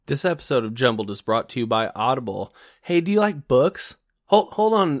This episode of Jumbled is brought to you by Audible. Hey, do you like books?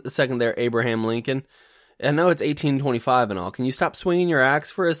 Hold on a second there, Abraham Lincoln. I know it's 1825 and all. Can you stop swinging your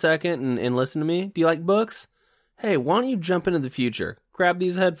axe for a second and listen to me? Do you like books? Hey, why don't you jump into the future? Grab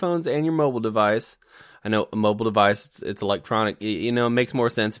these headphones and your mobile device. I know a mobile device, it's electronic. You know, it makes more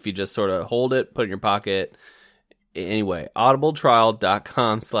sense if you just sort of hold it, put it in your pocket. Anyway,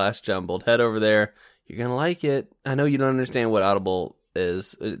 audibletrial.com/jumbled. Head over there. You're going to like it. I know you don't understand what Audible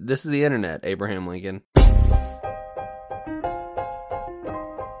is. This is the internet, Abraham Lincoln.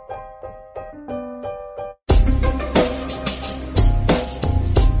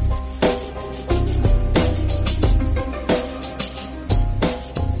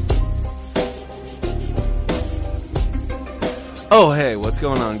 Oh, hey, what's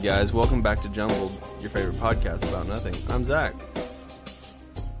going on, guys? Welcome back to Jumbled, your favorite podcast about nothing. I'm Zach.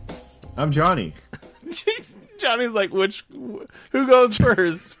 I'm Johnny. Johnny's like, who goes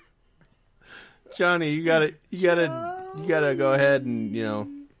first? Johnny, you gotta go ahead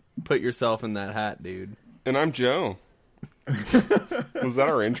and, put yourself in that hat, dude. And I'm Joe. Was that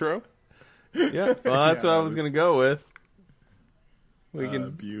our intro? Yeah, well, that's what I was gonna go with.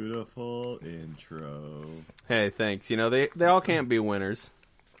 Beautiful intro. Hey, thanks. They all can't be winners.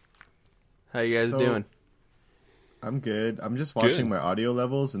 How you guys doing? I'm good. I'm just watching my audio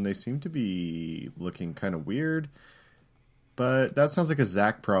levels, and they seem to be looking kind of weird. But that sounds like a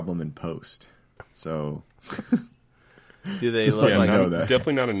Zach problem in post. So, do they just look like know that?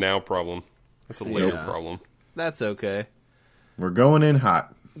 Definitely not a now problem. That's a later problem. That's okay. We're going in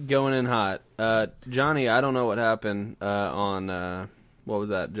hot. Going in hot. Johnny, I don't know what happened on what was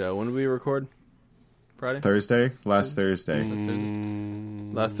that, Joe? When did we record? Friday? Thursday? Last Thursday.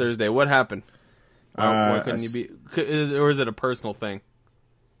 Last Thursday. What happened? Why couldn't you be? Or is it a personal thing?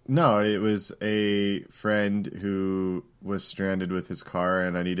 No, it was a friend who was stranded with his car,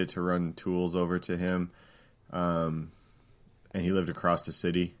 and I needed to run tools over to him. And he lived across the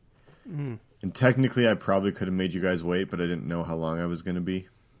city. Mm. And technically, I probably could have made you guys wait, but I didn't know how long I was going to be.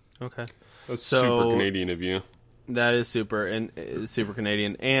 Okay, that's super Canadian of you. That is super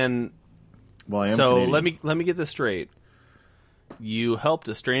Canadian. And well, I am so Canadian. let me get this straight. You helped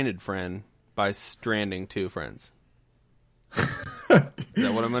a stranded friend by stranding two friends. Is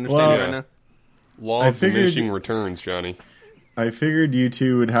that what I'm understanding right now? Law of diminishing returns, Johnny. I figured you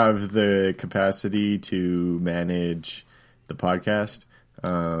two would have the capacity to manage the podcast. I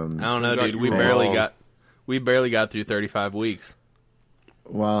don't know, dude. We barely got through 35 weeks.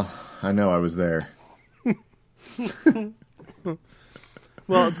 Well, I know I was there.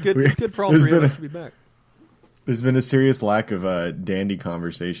 Well, it's good. It's good for all three of us to be back. There's been a serious lack of dandy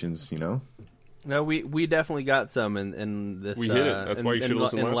conversations, No, we definitely got some in this. We hit it. That's why you should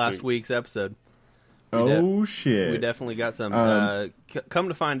listen in last week's episode. Shit! We definitely got some. Come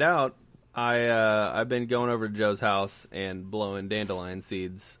to find out, I've been going over to Joe's house and blowing dandelion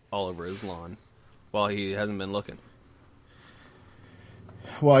seeds all over his lawn while he hasn't been looking.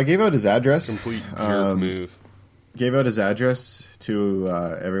 Well, I gave out his address. Complete jerk move. Gave out his address to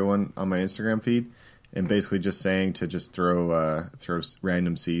everyone on my Instagram feed, and basically just saying to just throw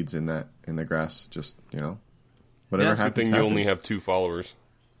random seeds in the grass. Just whatever happens. Good thing you only have 2 followers.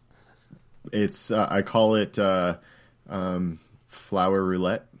 It's I call it flower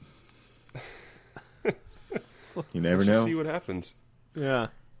roulette. You never know. See what happens. Yeah,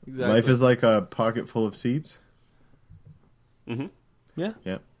 exactly. Life is like a pocket full of seeds. Mm-hmm. Yeah.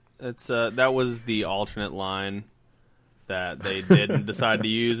 Yeah. It's that was the alternate line that they didn't decide to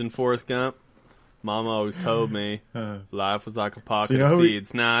use in Forrest Gump. Mama always told me life was like a pocket of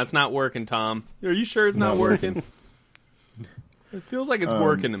seeds. Nah, it's not working, Tom. Are you sure it's not working? It feels like it's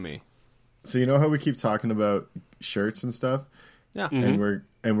working to me. So you know how we keep talking about shirts and stuff? Yeah. Mm-hmm.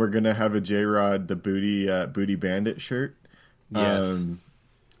 And we're gonna have a J-Rod the Booty Bandit shirt. Yes.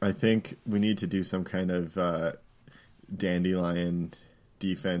 I think we need to do some kind of dandelion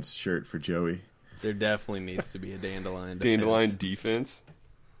defense shirt for Joey. There definitely needs to be a dandelion defense. Dandelion defense?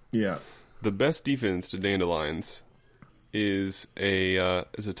 Yeah. The best defense to dandelions is a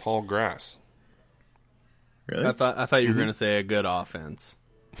tall grass. Really? I thought you were going to say a good offense.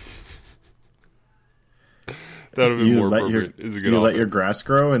 That would be more appropriate. Is a good you offense. let your grass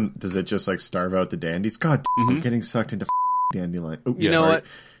grow, and does it just starve out the dandies? God, I'm getting sucked into dandelion. Oh, you know what?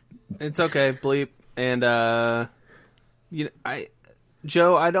 It's okay, bleep. And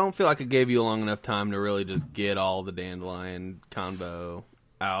Joe, I don't feel like I gave you a long enough time to really just get all the dandelion convo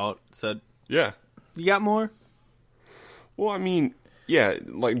out. So yeah, you got more? Well, I mean, yeah,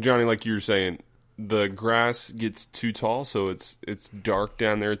 like Johnny, like you were saying, the grass gets too tall, so it's dark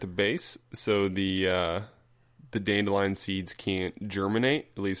down there at the base. So the the dandelion seeds can't germinate,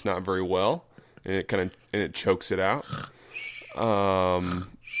 at least not very well, and it chokes it out. And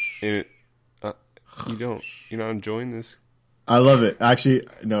you're not enjoying this. I love it. Actually,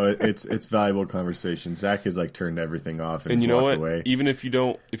 no, it's valuable conversation. Zach has like turned everything off and And he's you know walked what? away. Even if you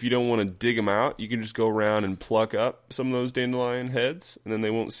don't want to dig them out, you can just go around and pluck up some of those dandelion heads, and then they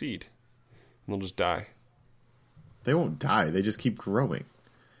won't seed. And they'll just die. They won't die. They just keep growing.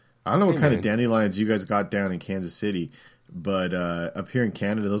 I don't know what kind of dandelions you guys got down in Kansas City, but up here in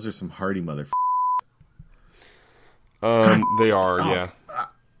Canada, those are some hardy motherfuckers. They are, yeah.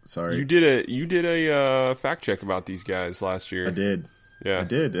 Sorry. You did a fact check about these guys last year. I did. Yeah. I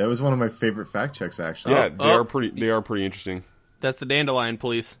did. That was one of my favorite fact checks, actually. Yeah, they are pretty interesting. That's the dandelion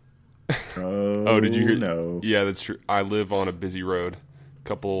police. Oh, Did you hear? No. Yeah, that's true. I live on a busy road,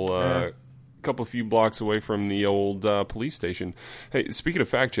 few blocks away from the old police station. Hey, speaking of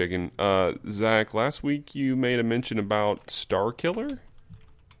fact checking, Zach, last week you made a mention about Star Killer.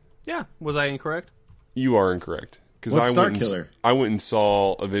 Yeah, was I incorrect? You are incorrect. Because What's Star Killer? I went and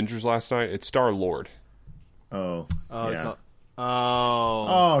saw Avengers last night. It's Star Lord. Oh. Yeah.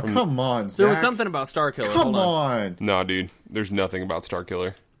 Oh, Come on, Zach. there was something about Star Killer. Come Hold on. on. Nah, dude. There's nothing about Star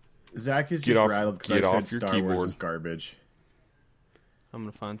Killer. Zach is Get just off- rattled because get I off said your Star keyboard. Wars is garbage. I'm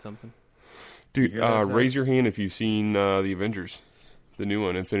gonna find something. Dude, hear that, Zach? raise your hand if you've seen the Avengers. The new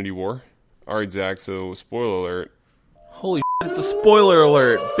one, Infinity War. All right, Zach, so spoiler alert. Holy shit, it's a spoiler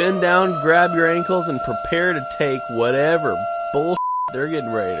alert. Bend down, grab your ankles, and prepare to take whatever bullshit they're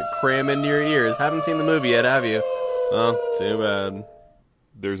getting ready to cram into your ears. Haven't seen the movie yet, have you? Oh, too bad.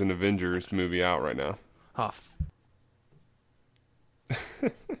 There's an Avengers movie out right now. Oh,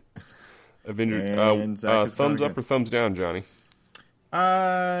 Avengers. And Zach is thumbs gone up or thumbs down, Johnny?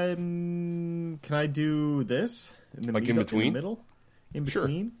 Can I do this? Like in between? In the middle? In Sure.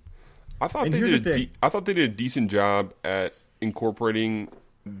 between? I thought And they here's did. the thing. I thought they did a decent job at incorporating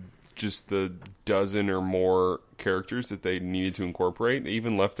just the dozen or more characters that they needed to incorporate. They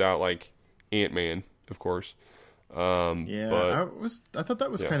even left out like Ant-Man, of course. Yeah, but I thought that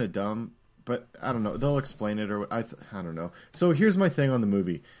was Yeah. kind of dumb, but I don't know. They'll explain it, or I don't know. So here's my thing on the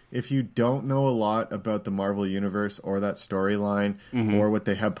movie: if you don't know a lot about the Marvel Universe or that storyline or what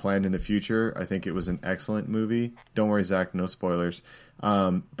they have planned in the future, I think it was an excellent movie. Don't worry, Zach, no spoilers.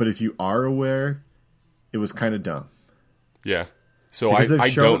 But if you are aware, it was kind of dumb. yeah. So Because I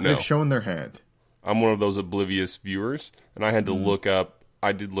don't know. They've shown their hand. I'm one of those oblivious viewers, and I had to look up.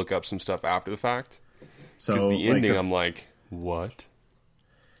 I did look up some stuff after the fact So because the like, ending, I'm like, what?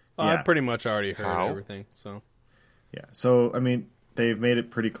 I Yeah. pretty much already heard How? everything, so. Yeah. So I mean, they've made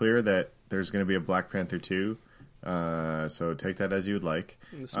it pretty clear that there's going to be a Black Panther 2. So take that as you would like.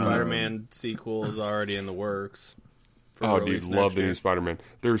 The Spider-Man sequel is already in the works. for Oh, release dude, next love the year. new Spider-Man.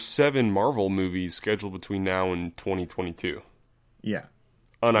 There's 7 Marvel movies scheduled between now and 2022. Yeah.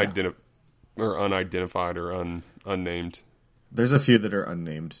 Unidentified or unnamed. There's a few that are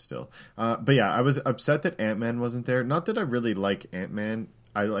unnamed still. But yeah, I was upset that Ant-Man wasn't there. Not that I really like Ant-Man.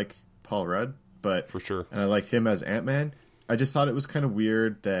 I like Paul Rudd, but For sure. and I liked him as Ant-Man. I just thought it was kind of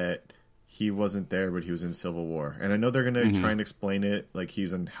weird that he wasn't there, but he was in Civil War. And I know they're going to try and explain it like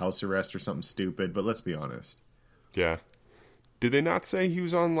he's in house arrest or something stupid, but let's be honest. Yeah. Did they not say he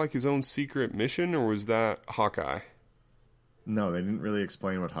was on like his own secret mission, or was that Hawkeye? No, they didn't really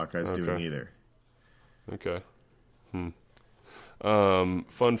explain what Hawkeye's doing Okay. either. Okay.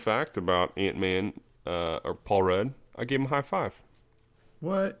 Fun fact about Ant-Man or Paul Rudd, I gave him a high five.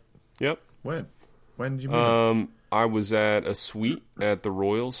 What? Yep. When? When did you meet him? I was at a suite at the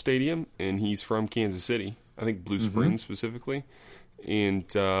Royal Stadium, and he's from Kansas City. I think Blue Springs specifically. And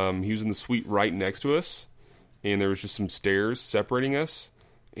he was in the suite right next to us, and there was just some stairs separating us.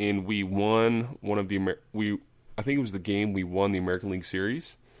 And we won one of the I think it was the game we won the American League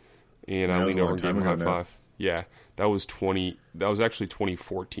Series. And I That was leaned a over long and gave time him a high ago now. five. Yeah, that was actually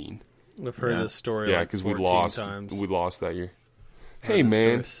 2014. I've heard Yeah. this story Yeah, like because 14 we lost. times. We lost that year. Heard Hey this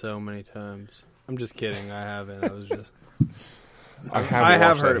man, story so many times. I'm just kidding. I haven't. I was just. I I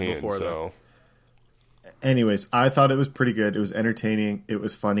have washed heard that it hand, before, so. though. Anyways, I thought it was pretty good. It was entertaining. It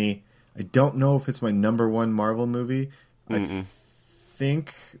was funny. I don't know if it's my number one Marvel movie. I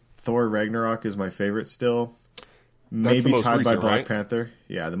think Thor Ragnarok is my favorite still. That's the Maybe most tied by recent, Black right? Panther.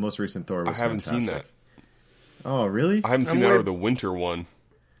 Yeah, the most recent Thor was I haven't seen fantastic. that. Oh, really? I haven't seen I'm that way- or the winter one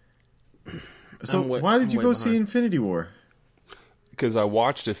So I'm way- why did I'm you way go see behind. Infinity War? because I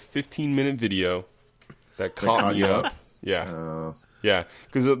watched a 15-minute video that caught caught me you up. up? Yeah, Oh, yeah,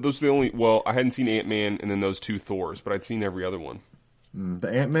 because those are the only. Well, I hadn't seen Ant-Man and then those 2 Thors, but I'd seen every other one. the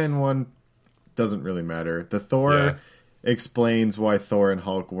Ant-Man one doesn't really matter. The Thor Yeah. explains why Thor and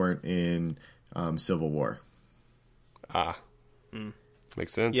Hulk weren't in Civil War. Ah.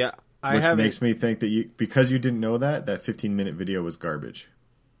 Makes sense. Yeah, I Which haven't. makes me think that because you didn't know that 15-minute video was garbage.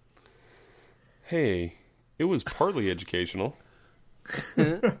 Hey, it was partly educational.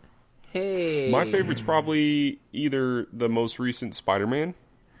 Hey, My favorite's probably either the most recent Spider-Man,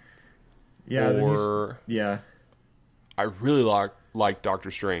 Yeah, then or yeah. I really like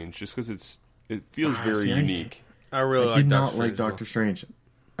Doctor Strange, just because it feels very see, unique. I really I like did Doctor not Strange like as well. Doctor Strange.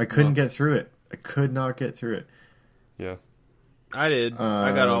 I couldn't get through it. I could not get through it. Yeah. I did.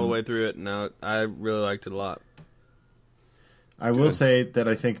 I got all the way through it. Now I really liked it a lot. I will say that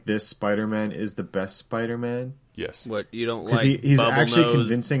I think this Spider-Man is the best Spider-Man. Yes. What you don't Because like? he's bubble actually nose,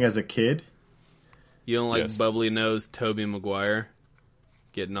 convincing as a kid. You don't like Yes. bubbly nose Tobey Maguire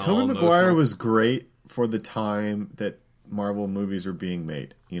getting all Tobey emotional? Maguire was great for the time that Marvel movies were being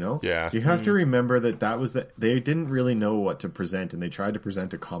made, you know? Yeah. You have to remember that was they didn't really know what to present, and they tried to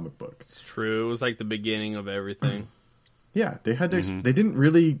present a comic book. It's true. It was like the beginning of everything. Yeah, they had to. They didn't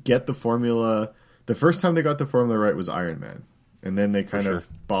really get the formula. The first time they got the formula right was Iron Man, and then they kind of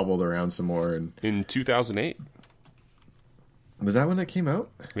bobbled around some more. And In 2008. was that when it came out?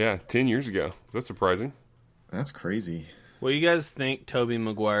 Yeah, 10 years ago. That's surprising. That's crazy. What do you guys think Tobey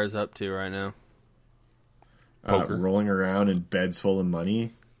Maguire's up to right now? Poker. Rolling around in beds full of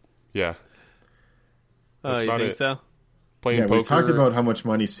money. Yeah. Oh, That's you about think it. so? Playing Yeah, poker. we talked about how much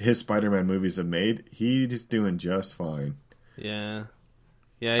money his Spider-Man movies have made. He's doing just fine. Yeah.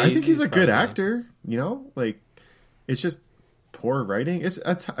 Yeah. I think he's a good probably- actor. You know, like it's just poor writing. It's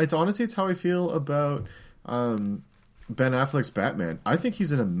honestly it's how I feel about Ben Affleck's Batman. I think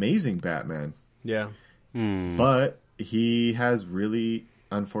he's an amazing Batman, Yeah. but he has really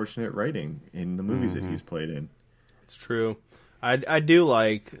unfortunate writing in the movies that he's played in. It's true. I do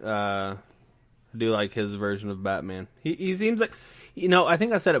like his version of Batman. He seems like, I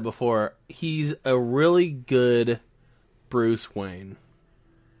think I said it before. He's a really good Bruce Wayne.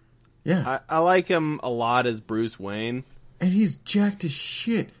 Yeah, I like him a lot as Bruce Wayne. and he's jacked as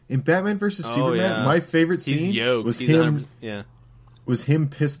shit in Batman versus Superman. yeah. My favorite He's scene yoked. was He's him 100%. Yeah. was him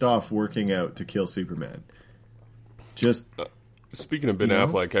pissed off working out to kill Superman. Just Speaking of Ben You know?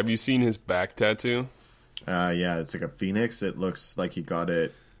 Affleck, have you seen his back tattoo? yeah, it's like a phoenix. It looks like he got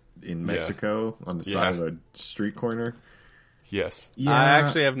it in Mexico on the side of a street corner. Yes. Yeah, I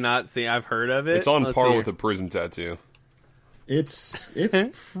actually have not seen. I've heard of it. It's on Let's par see with here. a prison tattoo. it's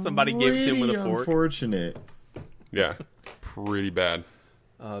Somebody gave it to him with a pretty fork. Unfortunate. Yeah. Pretty bad.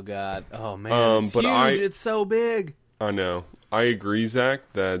 Oh god. Oh man. It's but huge. It's so big. I know. I agree, Zach,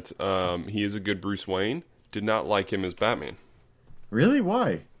 that he is a good Bruce Wayne. Did not like him as Batman. Really?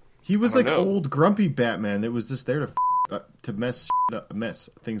 Why? He was I like don't know. old grumpy Batman that was just there to mess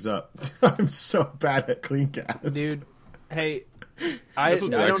things up. I'm so bad at clean cast, Dude, hey, I That's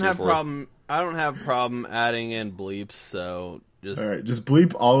what Zach's don't here have for. problem. I don't have problem adding in bleeps. So just All right, just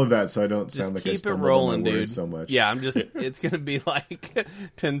bleep all of that so I don't just sound like I keep it stumbled rolling, on my dude. words so much. Yeah, I'm just. It's gonna be like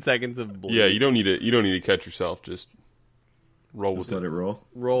 10 seconds of bleep. Yeah, you don't need to catch yourself. Just roll Just with let it. it roll.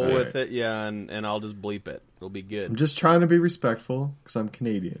 Roll All with right. it. Yeah, and I'll just bleep it. It'll be I'm good, just trying to be respectful because I'm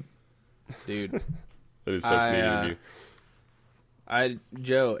Canadian. dude. That is so I, Canadian of you.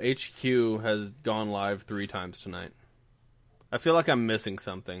 Joe, HQ has gone live 3 times tonight. I feel like I'm missing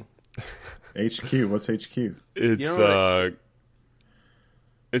something. HQ, what's HQ? It's know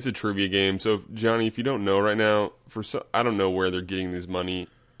it's a trivia game. So Johnny, if you don't know right now, I don't know where they're getting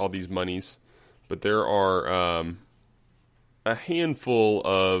all these monies, but there are a handful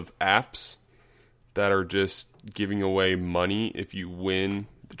of apps that are just giving away money if you win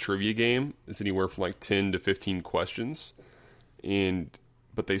the trivia game. It's anywhere from like 10 to 15 questions,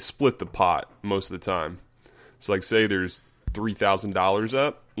 but they split the pot most of the time. So like say there's $3,000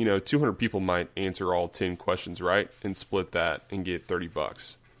 up, 200 people might answer all 10 questions right and split that and get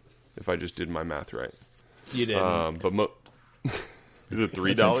 $30 if I just did my math right. You did. But is it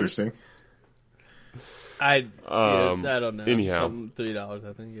 $3? That's interesting. I don't know. anyhow. $3,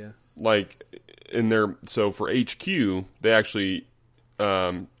 I think. Yeah. Like so for HQ, they actually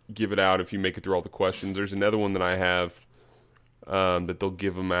give it out if you make it through all the questions. There's another one that I have that they'll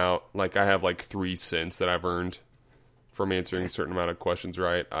give them out. Like I have like 3 cents that I've earned from answering a certain amount of questions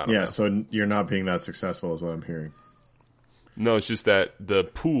right. I don't know. So you're not being that successful is what I'm hearing. No, it's just that the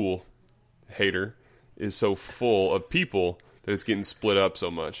pool hater is so full of people that it's getting split up so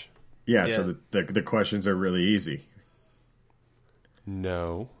much. Yeah, Yeah. so the questions are really easy.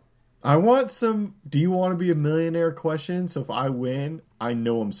 No. I want some do you want to be a millionaire question? So if I win, I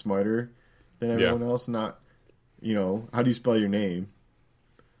know I'm smarter than everyone else. Not, how do you spell your name?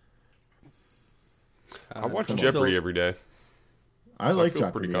 I watch I'm Jeopardy still- every day. I like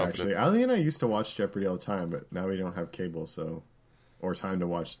feel pretty Jeopardy, confident. actually. Ali and I used to watch Jeopardy all the time, but now we don't have cable, or time to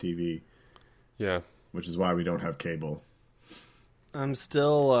watch TV, Yeah. which is why we don't have cable. I'm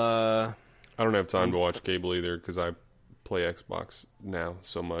still. I don't have time to watch cable either because I play Xbox now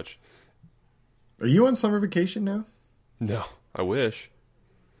so much. Are you on summer vacation now? No, I wish.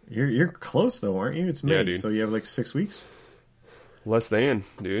 You're close, though, aren't you? It's May, Yeah, dude. so you have like 6 weeks? Less than,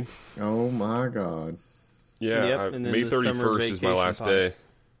 dude. Oh, my God. Yeah, Yep, and then May the summer 31st is my vacation last pod- day.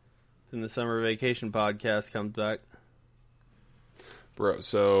 Then the summer vacation podcast comes back. Bro,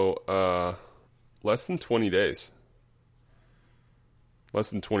 so less than 20 days. Less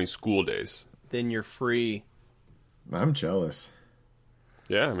than 20 school days. Then you're free. I'm jealous.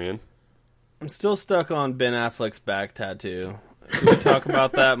 Yeah, man. I'm still stuck on Ben Affleck's back tattoo. Can we talk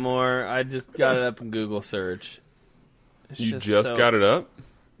about that more? I just got it up in Google search. It's You just got it up?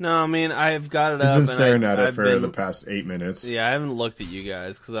 No, I mean, I've got it He's up. been and staring at it I've for been- the past 8 minutes. Yeah, I haven't looked at you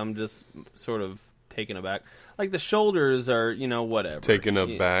guys because I'm just sort of taken aback. Like, the shoulders are, whatever. Taken Yeah.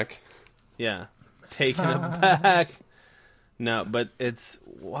 aback. Yeah. Taken aback. No, but it's...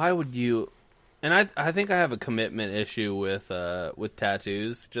 Why would you... And I think I have a commitment issue with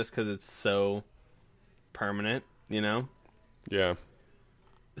tattoos just because it's so permanent, Yeah.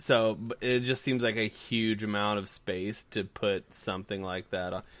 So it just seems like a huge amount of space to put something like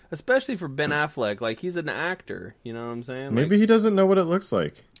that on. Especially for Ben Affleck. Like, he's an actor. You know what I'm saying? Maybe he doesn't know what it looks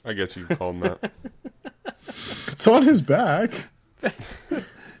like. I guess you could call him that. It's on his back.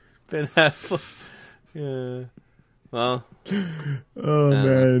 Ben Affleck. Yeah. Well, Oh,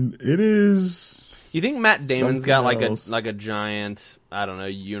 man. It is... you think Matt Damon's got something else. like a giant, I don't know,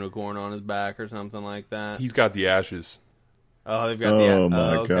 unicorn on his back or something like that? He's got the ashes. Oh, they've got Oh, the...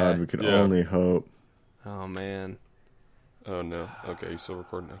 my okay. God. We could Yeah. only hope. Oh, man. Oh, no. Okay, you're still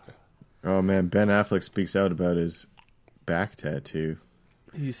recording. Okay. Oh, man. Ben Affleck speaks out about his back tattoo.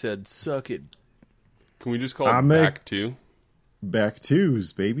 He said, suck it. Can we just call I it make- back two? Back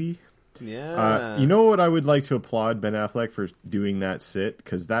twos, baby. Yeah. You know what I would like to applaud Ben Affleck for doing that sit?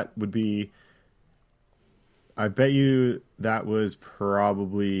 Because that would be... I bet you that was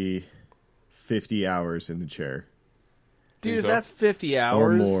probably 50 hours in the chair. Dude, Think if so? that's 50 Or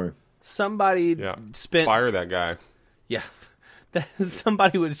hours, more. somebody Yeah. spent... Fire that guy. Yeah.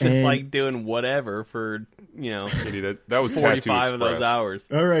 Somebody was just And- like doing whatever for, Idiot. That was Tattoo 45 of those Express. hours.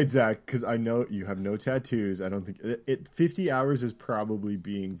 All right, Zach, because I know you have no tattoos. I don't think... 50 hours is probably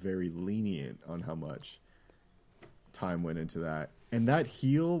being very lenient on how much time went into that. And that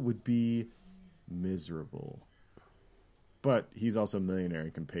heel would be miserable. But he's also a millionaire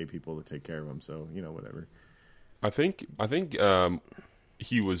and can pay people to take care of him, so, whatever. I think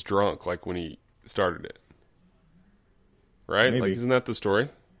he was drunk like when he started it. Right? Maybe. Like, isn't that the story?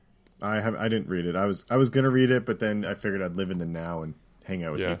 I didn't read it. I was gonna read it, but then I figured I'd live in the now and hang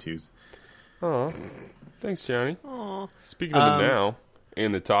out with Yeah. you twos. Oh, thanks, Johnny. Aw. Speaking of the now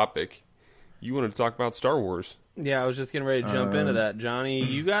and the topic, you wanted to talk about Star Wars. Yeah, I was just getting ready to jump into that. Johnny,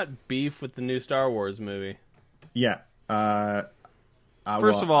 you got beef with the new Star Wars movie. Yeah.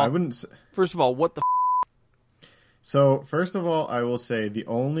 First of all- I wouldn't. First of all, what the So first of all, I will say the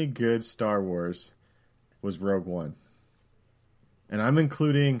only good Star Wars was Rogue One, and I'm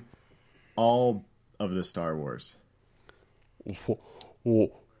including all of the Star Wars.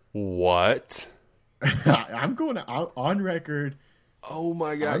 What? I'm going out on record. Oh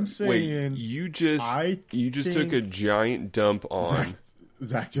my god! I'm saying Wait, you just took a think- giant dump on.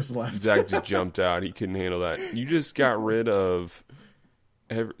 Zach just left. Zach just jumped out. He couldn't handle that. You just got rid of.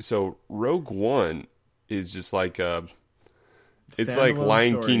 So Rogue One is just like it's like Standalone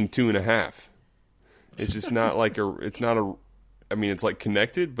Lion story. King 2.5. It's just not like it's not a. I mean, it's like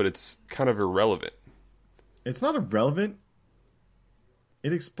connected, but it's kind of irrelevant. It's not irrelevant.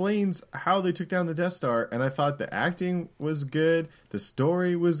 It explains how they took down the Death Star, and I thought the acting was good, the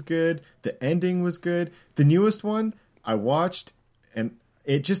story was good, the ending was good. The newest one I watched, and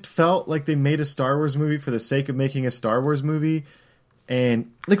it just felt like they made a Star Wars movie for the sake of making a Star Wars movie.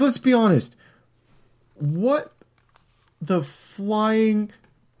 And, like, let's be honest. What the flying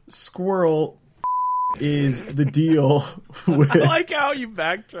squirrel is the deal with... I like how you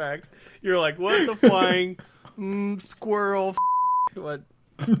backtracked. You're like, what the flying squirrel? What?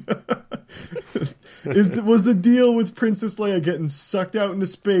 was the deal with Princess Leia getting sucked out into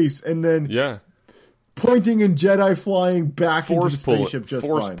space and then Yeah, pointing and Jedi flying back into the force pulling. spaceship just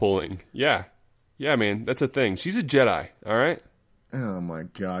Force fine. pulling. Yeah, man, that's a thing. She's a Jedi. All right. Oh my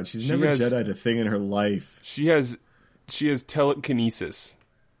god, she's She never has- Jedi'd a thing in her life. She has telekinesis,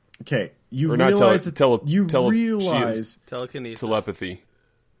 Okay, you Or not realize Telekinesis. telepathy.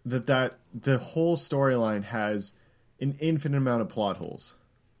 that the whole storyline has an infinite amount of plot holes.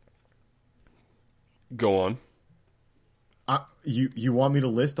 Go on. You want me to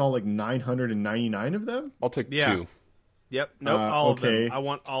list all like 999 of them? I'll take Yeah. 2. Yep. Nope. All okay. of them. I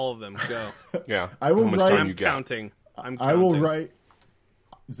want all of them. Go. Yeah. I will How much write- time I'm you got? counting. I'm counting. I will write,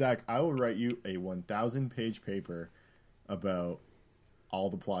 Zach, I will write you a 1,000-page paper about all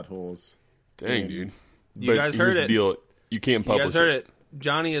the plot holes. Dang, And- dude. You guys heard here's the it. deal. You can't You publish guys heard it.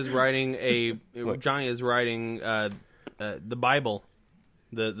 Johnny is writing What? the Bible,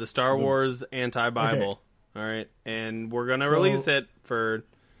 the Star Wars anti-Bible. All right, and we're gonna So- release it for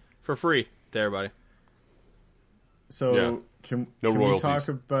free to everybody. So Yeah. can No we royalties. talk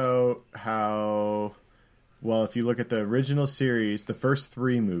about how, well, if you look at the original series, the first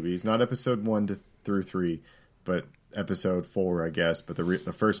 3 movies, not episode 1 through 3, but episode 4, I guess, but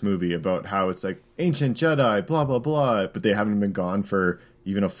the first movie, about how it's like ancient Jedi, blah, blah, blah, but they haven't been gone for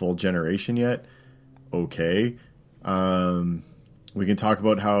even a full generation yet. Okay. We can talk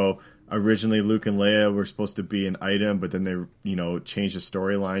about how originally Luke and Leia were supposed to be an item, but then they, changed the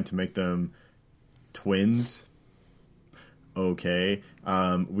storyline to make them twins. Okay.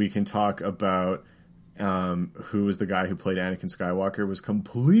 We can talk about who was the guy who played Anakin Skywalker, was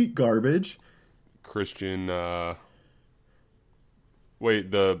complete garbage. Christian.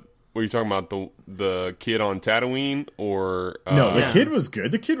 Wait, what are you talking about? The kid on Tatooine or No, the Yeah. kid was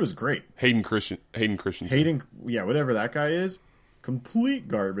good. The kid was great. Hayden Christensen? Hayden, yeah, whatever that guy is, complete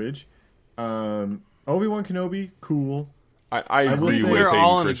garbage. Obi-Wan Kenobi, cool. I will agree say with we're Hayden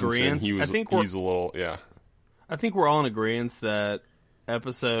all in Christensen. agreement. He was. I think we're- he's a little. Yeah. I think we're all in agreement that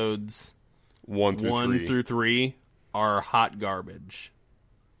episodes 1 through 1 3. through 3 are hot garbage.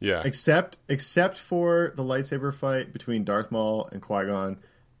 Yeah. Except for the lightsaber fight between Darth Maul and Qui-Gon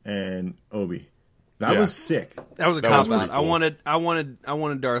and Obi. That Yeah. was sick. That was a That cop was pretty out. cool. I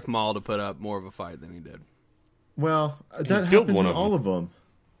wanted Darth Maul to put up more of a fight than he did. Well, that killed happens one in of all of them.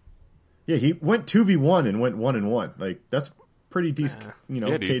 Yeah, he went 2v1 and went 1-1. Like, that's pretty decent, Yeah,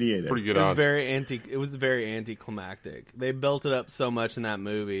 dude. KDA there. Pretty good It was odds. It was very anticlimactic. They built it up so much in that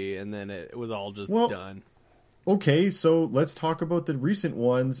movie, and then it was all just Well, done. Okay, so let's talk about the recent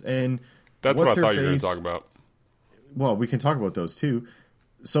ones, and That's what I what's her thought you were going face- to talk about. Well, we can talk about those too.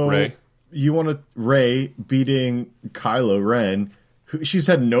 So Rey. you want to Rey beating Kylo Ren, who she's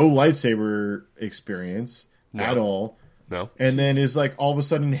had no lightsaber experience at all, No. and then is like all of a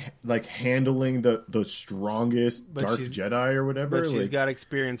sudden like handling the strongest But dark she's- Jedi or whatever. But she's like, got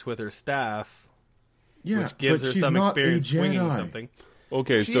experience with her staff, yeah, which gives but her she's some not a experience swinging Jedi. something.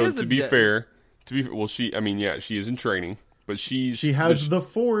 Okay, She so is a to be Je- fair, well, she is in training, but She has the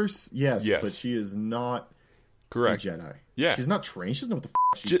Force, yes, Yes. but she is not correct. a Jedi. Yeah. she's not trained. She doesn't know what the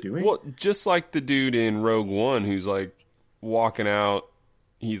she's Ju- doing. Well, just like the dude in Rogue One who's like walking out,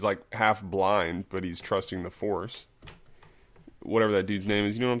 he's like half blind, but he's trusting the Force. Whatever that dude's name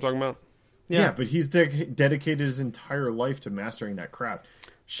is, you know what I'm talking about? Yeah, but he's dedicated his entire life to mastering that craft.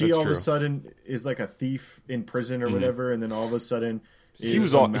 She That's all of true. a sudden is like a thief in prison or whatever, and then all of a sudden He is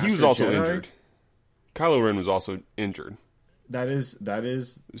was a he master was also Jedi. injured. Kylo Ren was also injured. That is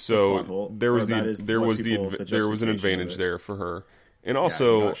the So plot hole, there or was that is there what was the people- the there was an justification advantage of it. there for her, and Yeah, he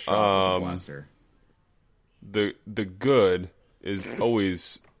also got shot with a blaster. the good is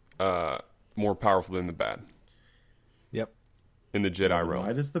always more powerful than the bad Yep. in the Jedi realm.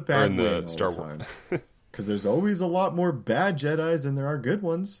 Why does the or bad in win the all Star the Wars? time? Because there's always a lot more bad Jedis than there are good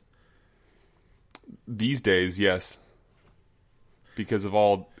ones. These days, yes, because of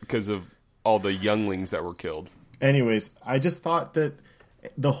all the younglings that were killed. Anyways, I just thought that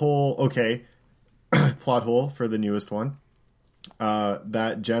the whole plot hole for the newest one.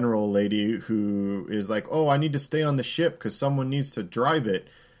 That general lady who is like, "Oh, I need to stay on the ship because someone needs to drive it."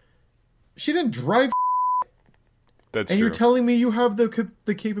 She didn't drive, That's and true. you're telling me you have the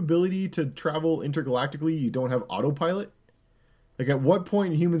capability to travel intergalactically. You don't have autopilot. Like, at what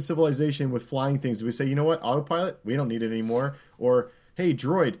point in human civilization with flying things do we say, you know what, autopilot? We don't need it anymore. Or, hey,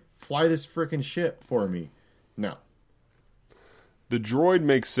 droid, fly this frickin' ship for me. No. The droid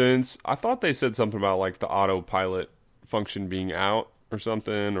makes sense. I thought they said something about like the autopilot function being out or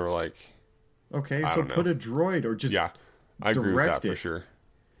something, or like Okay, I so don't know. put a droid or just... yeah, I agree with that direct for it. sure.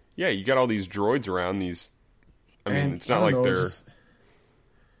 Yeah, you got all these droids around these. I mean, and it's not I like don't know, they're just-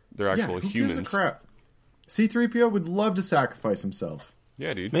 actual who humans. gives a crap? C-3PO would love to sacrifice himself.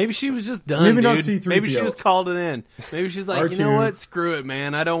 Yeah, dude. Maybe she was just done. Maybe not dude. C-3PO. Maybe she just called it in. Maybe she's like, you know R2. what? Screw it,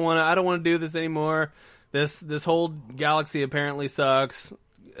 man. I don't want to do this anymore. This whole galaxy apparently sucks,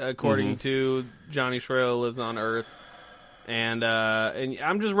 according to Johnny Shrill lives on Earth, and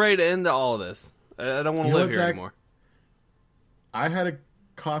I'm just ready to end all of this. I don't want You to know live what, here Zach? anymore. I had a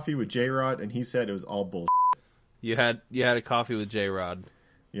coffee with J-Rod, and he said it was all bull. You had a coffee with J Rod.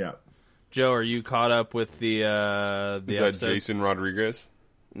 Yeah. Joe, are you caught up with the Is that episode? Jason Rodriguez?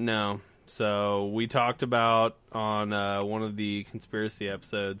 No. So we talked about on one of the conspiracy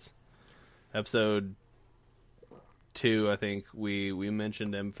episodes, episode 2, I think we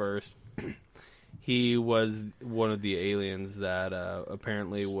mentioned him first. He was one of the aliens that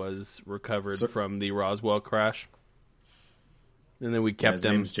apparently was recovered from the Roswell crash, and then we kept His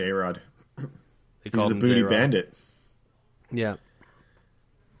him. name's J-Rod. They He's called the him booty J-Rod. bandit. Yeah.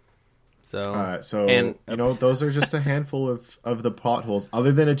 So Those are just a handful of the plot holes.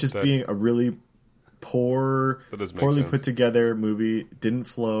 Other than it just being a really poorly sense. put together movie, didn't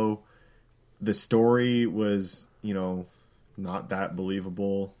flow. The story was, not that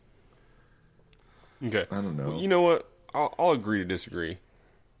believable. Okay. I don't know. Well, you know what? I'll agree to disagree.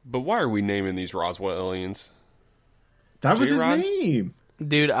 But why are we naming these Roswell aliens? That was his J-Rod? name.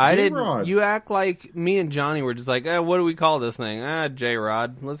 dude, I J-Rod. didn't. You act like me and Johnny were just like, what do we call this thing?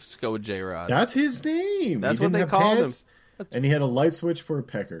 J-Rod. Let's just go with J-Rod. That's his name. That's He what didn't they have called pants, and he had a light switch for a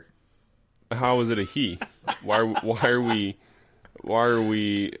pecker. How is it a he? Why are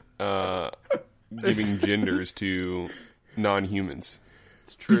we giving genders to non-humans?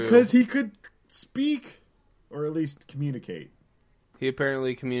 It's true. Because he could speak, or at least communicate he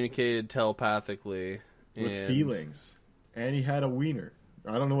apparently communicated telepathically with and feelings, and he had a wiener.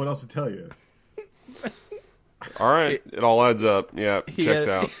 I don't know what else to tell you. All right, it all adds up. Yeah, checks had-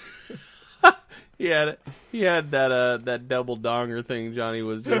 out. He had that double donger thing Johnny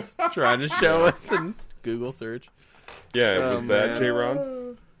was just trying to show us in Google search. Yeah, was that man.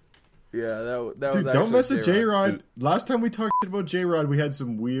 J-Rod? Yeah, that was Dude, don't actually mess with J-Rod. J-Rod. Last time we talked about J-Rod, we had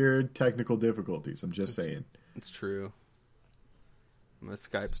some weird technical difficulties. I'm just saying. It's true. My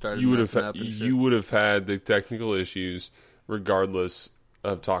Skype started You would messing up and shit. you would have had the technical issues regardless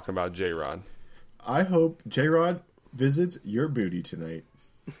of talking about J-Rod. I hope J-Rod visits your booty tonight.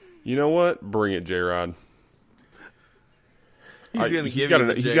 You know what? Bring it, J-Rod. He's got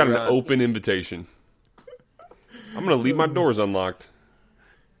an open invitation. I'm going to leave my doors unlocked.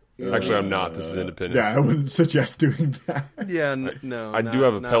 Actually, I'm not. This is Independence. Yeah, I wouldn't suggest doing that. Yeah, no. I do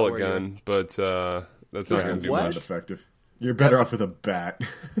have a pellet gun, but that's not Yeah, going it's to do What? not much. effective. You're better off with a bat.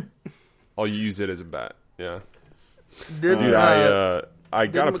 I'll use it as a bat. Yeah. Did Dude, I got a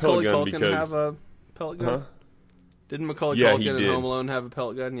didn't pellet Macaulay gun Culkin because have a pellet gun? Huh? Didn't Macaulay Yeah, he Culkin in did. Home Alone have a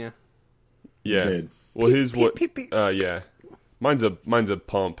pellet gun? Yeah. yeah. did. Well, his what? peep, peep. Yeah. Mine's a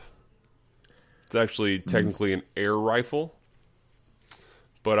pump. It's actually technically an air rifle,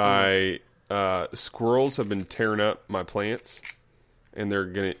 but squirrels have been tearing up my plants, and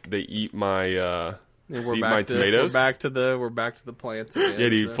they eat my And eat my tomatoes. We're back to the plants again. Yeah,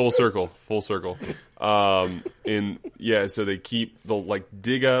 dude, so. full circle. And yeah, so they'll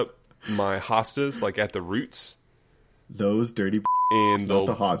dig up my hostas at the roots, Those dirty and not they'll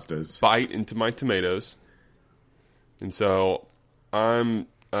the hostas. bite into my tomatoes. And so I'm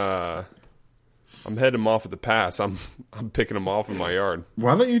heading them off at the pass. I'm picking them off in my yard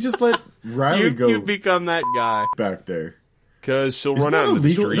Why don't you just let Riley go You become that guy. back there? because she'll Isn't run that out into the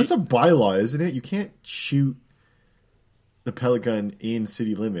illegal? street. That's a bylaw, isn't it? You can't shoot the pellet gun in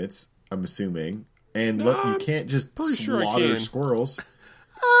city limits, I'm assuming. And you can't just pretty sure I slaughter can. squirrels.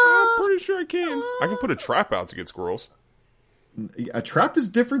 I'm pretty sure I can. I can put a trap out to get squirrels. A trap is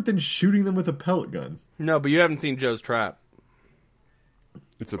different than shooting them with a pellet gun. No, but you haven't seen Joe's Trap.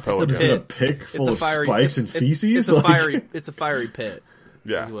 It's a pellet Is gun. it a pick full of spikes and it's- feces? It's a fiery pit.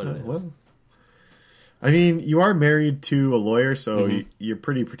 Yeah. Is what it is. Well, I mean, you are married to a lawyer, so Mm-hmm. you're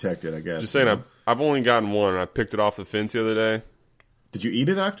pretty protected, I guess. Just saying, I've only gotten one, and I picked it off the fence the other day. Did you eat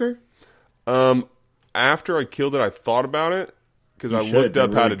it after? After I killed it, I thought about it because I You looked should.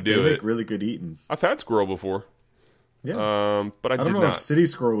 up how to They do make it. really good eating. I've had squirrel before, Yeah. but I I did don't know not. if city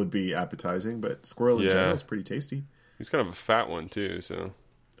squirrel would be appetizing, but squirrel in Yeah. general is pretty tasty. He's kind of a fat one too, so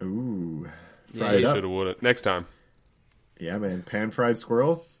Ooh. Yeah, Fry it up. shoulda, woulda. Next time. Yeah, man. Pan-fried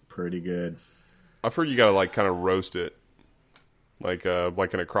squirrel, pretty good. I've heard you gotta kind of roast it, like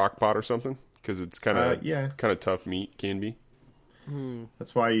in a crock pot or something, because it's kind of yeah. kind of tough meat can be.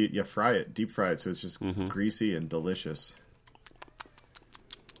 That's why you fry it, deep fry it, so it's just Mm-hmm. greasy and delicious.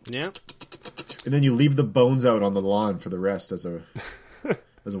 Yeah. And then you leave the bones out on the lawn for the rest as a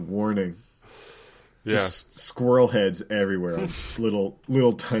warning. Yeah, Just squirrel heads everywhere on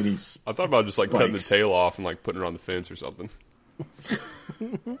little tiny. I thought about just cutting the spikes. tail off and putting it on the fence or something.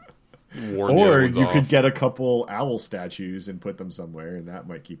 Warn the Or other ones you off. could get a couple owl statues and put them somewhere, and that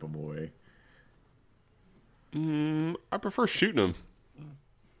might keep them away. I prefer shooting them.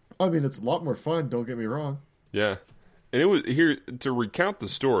 I mean, it's a lot more fun. Don't get me wrong. Yeah, and it was here to recount the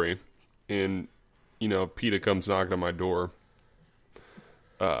story, and PETA comes knocking on my door.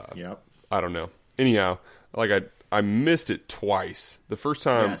 Yep. I don't know. Anyhow, like I missed it twice. The first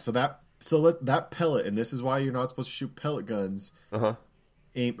time. Yeah. That pellet, and this is why you're not supposed to shoot pellet guns. I'm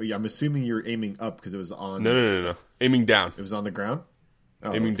assuming you're aiming up because it was on. No. Aiming down. It was on the ground.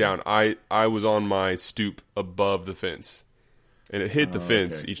 Oh, Aiming down. I was on my stoop above the fence, and it hit the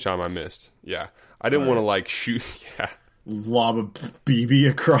fence each time I missed. Yeah, I didn't want to like shoot. Yeah, lob a BB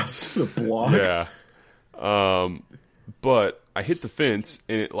across the block. Yeah, but I hit the fence,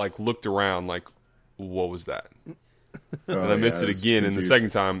 and it like looked around, like, what was that? And I missed it again, and the second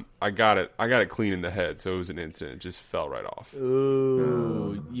time I got it clean in the head, so it was an instant. It just fell right off.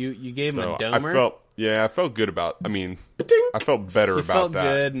 Ooh, you gave him a domer? I felt good about. I mean, I felt better about that.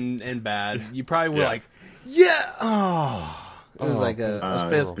 Felt good and bad. You probably were like, yeah. Oh, it was like a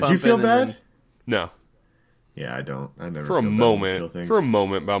fist pump. Did you feel bad? No. Yeah, I don't. I never. For a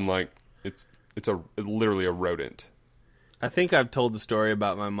moment, but I'm like, it's literally a rodent. I think I've told the story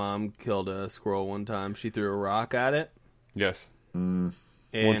about my mom killed a squirrel one time. She threw a rock at it. Yes. And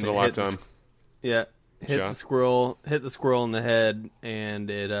once in a lifetime. Hit the squirrel in the head, and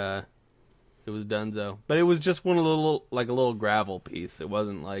it was donezo. But it was just one of the little, like a little gravel piece. It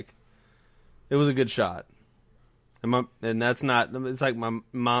wasn't like, it was a good shot. And that's not. It's like my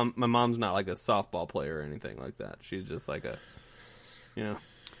mom's not like a softball player or anything like that. She's just like a,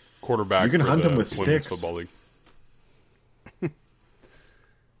 quarterback. You can for hunt the them with women's sticks. Football league.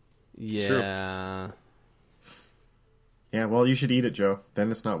 Yeah. Yeah, well, you should eat it, Joe.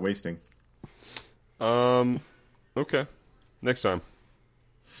 Then it's not wasting. Okay. Next time,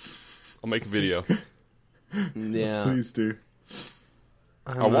 I'll make a video. Yeah. Please do.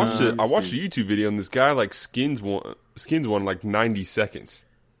 I watched it. I watched a YouTube video, and this guy like skins one in like 90 seconds.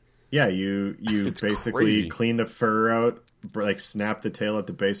 Yeah, you basically crazy. clean the fur out, like snap the tail at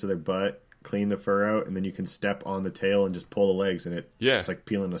the base of their butt, clean the fur out, and then you can step on the tail and just pull the legs, and it's like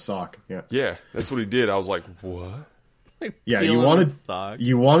peeling a sock. Yeah, that's what he did. I was like, what? Yeah, you want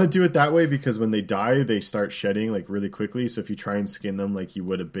to do it that way because when they die, they start shedding like really quickly. So if you try and skin them like you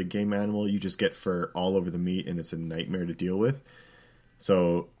would a big game animal, you just get fur all over the meat, and it's a nightmare to deal with.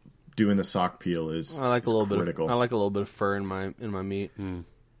 So doing the sock peel is I like a little critical. bit. I like a little bit of fur in my meat. Do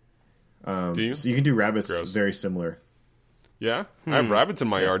you? So you can do rabbits. Gross. Very similar. Yeah, I have rabbits in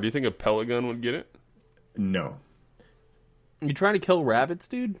my yard. Do you think a pellet gun would get it? No. You trying to kill rabbits,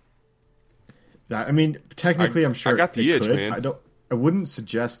 dude? I mean, technically, I'm sure I got the it itch, could. man. I wouldn't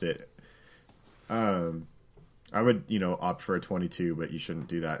suggest it. I would, opt for a 22, but you shouldn't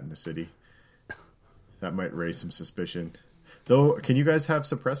do that in the city. That might raise some suspicion. Though, can you guys have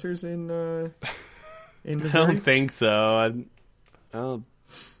suppressors in Missouri? I don't think so. I don't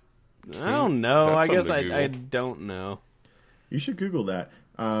know. That's I guess something to I Google. don't know. You should Google that.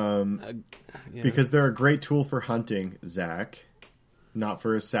 Yeah. Because they're a great tool for hunting, Zach. Not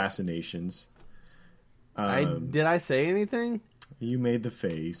for assassinations. Did I say anything? You made the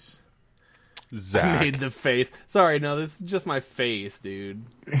face. Zach. I made the face. Sorry, no, this is just my face, dude.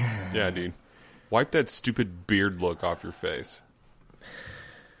 Yeah, dude. Wipe that stupid beard look off your face.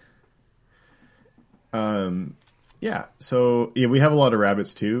 Yeah, so we have a lot of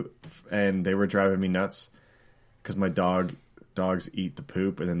rabbits too, and they were driving me nuts because my dogs eat the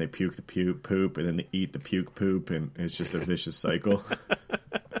poop, and then they puke the poop, and then they eat the puke poop, and it's just a vicious cycle.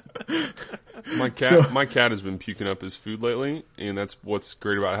 My cat has been puking up his food lately, and that's what's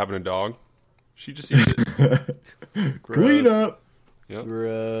great about having a dog. She just eats it. Clean up. Yep.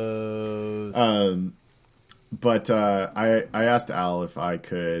 Gross. But I asked Al if I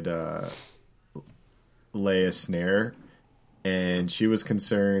could lay a snare, and she was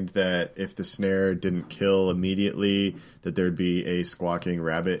concerned that if the snare didn't kill immediately, that there'd be a squawking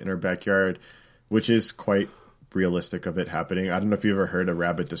rabbit in her backyard, which is quite realistic of it happening. I don't know if you ever heard a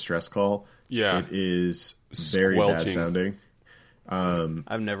rabbit distress call. Yeah. It is very bad sounding.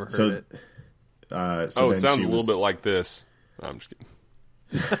 I've never heard it. It sounds a little bit like this. No, I'm just kidding.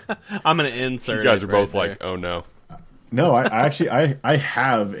 I'm going to insert You guys it are both right like, oh no. No, I actually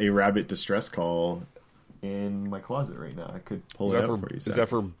have a rabbit distress call in my closet right now. I could pull it up for you. Is that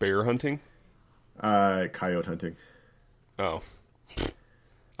for bear hunting? Coyote hunting. Oh.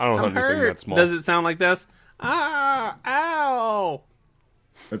 I don't hunt anything that small. Does it sound like this? Ah, ow.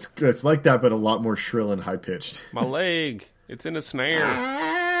 It's like that, but a lot more shrill and high pitched. My leg. It's in a snare.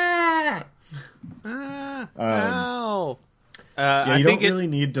 Ow. Yeah, you don't really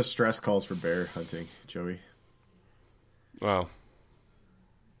need distress calls for bear hunting, Joey. Wow.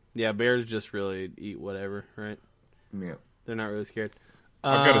 Yeah, bears just really eat whatever, right? Yeah. They're not really scared.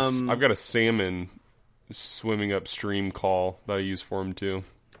 I've got a salmon swimming upstream call that I use for him too.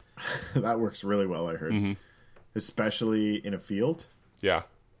 That works really well, I heard. Mm-hmm. Especially in a field. Yeah.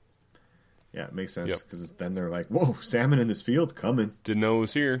 Yeah, it makes sense. Yep. Because then they're like, whoa, salmon in this field, coming. Didn't know it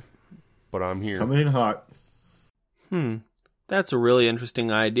was here, but I'm here. Coming in hot. That's a really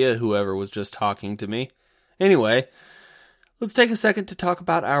interesting idea, whoever was just talking to me. Anyway, let's take a second to talk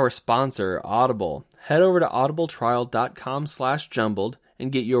about our sponsor, Audible. Head over to audibletrial.com/jumbled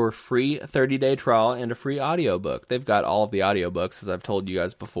and get your free 30-day trial and a free audiobook. They've got all of the audiobooks, as I've told you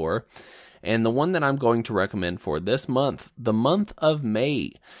guys before. And the one that I'm going to recommend for this month, the month of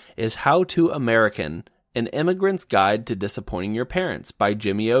May, is How to American, An Immigrant's Guide to Disappointing Your Parents by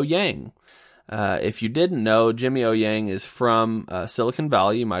Jimmy O. Yang. If you didn't know, Jimmy O. Yang is from Silicon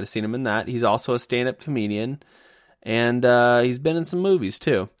Valley. You might have seen him in that. He's also a stand-up comedian, and he's been in some movies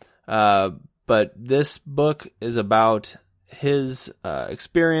too. But this book is about his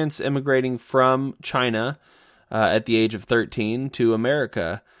experience immigrating from China at the age of 13 to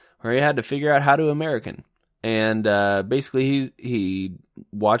America, where he had to figure out how to American. And basically, he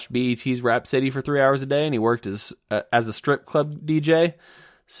watched BET's Rap City for 3 hours a day, and he worked as a strip club DJ.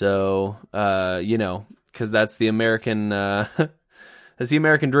 So, because that's the American, that's the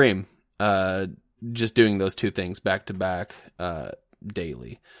American dream. Just doing those two things back to back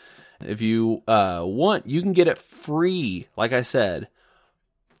daily. If you want, you can get it free. Like I said,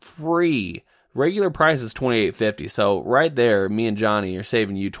 free. Regular price is $28.50. So right there, me and Johnny are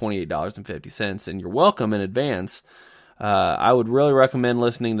saving you $28.50, and you're welcome in advance. I would really recommend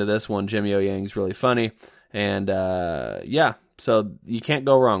listening to this one. Jimmy O. Yang's really funny, and yeah. So you can't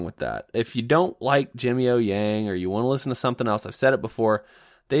go wrong with that. If you don't like Jimmy O. Yang or you want to listen to something else, I've said it before,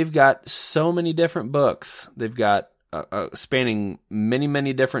 they've got so many different books. They've got spanning many,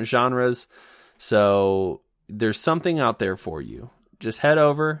 many different genres. So there's something out there for you. Just head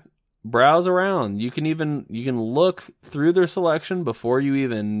over, browse around. You can look through their selection before you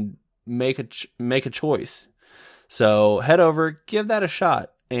even make a choice. So head over, give that a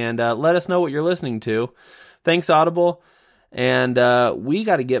shot, and let us know what you're listening to. Thanks, Audible. And we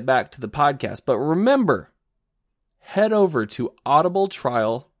got to get back to the podcast. But remember, head over to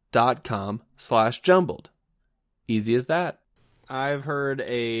audibletrial.com/jumbled. Easy as that. I've heard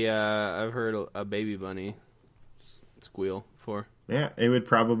a baby bunny squeal before. Yeah, it would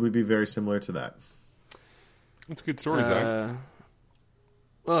probably be very similar to that. That's a good story, Zach.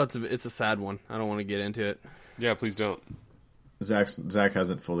 Well, it's a sad one. I don't want to get into it. Yeah, please don't. Zach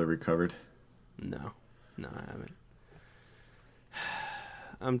hasn't fully recovered. No, I haven't.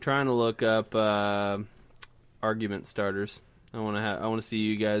 I'm trying to look up argument starters. I want to see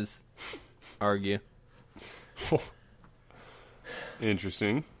you guys argue.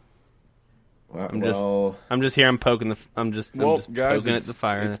 Interesting. I'm just here. I'm just guys, poking at the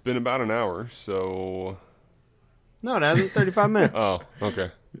fire. It's been about an hour, so no, it hasn't. 35 minutes. Oh,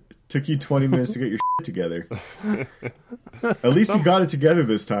 okay. Took you 20 minutes to get your shit together. At least you got it together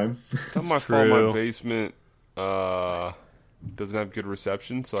this time. It's not my fault. My basement doesn't have good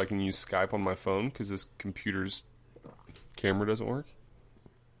reception, so I can use Skype on my phone because this computer's camera doesn't work.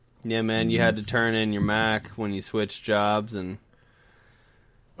 Yeah, man, you had to turn in your Mac when you switched jobs, and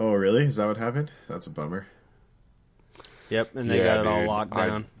oh, really? Is that what happened? That's a bummer. Yep, and they got it all locked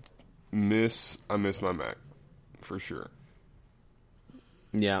down. I miss my Mac for sure.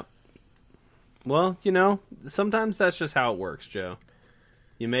 Yeah. Well, sometimes that's just how it works, Joe.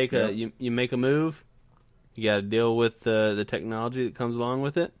 You make you make a move. You got to deal with the technology that comes along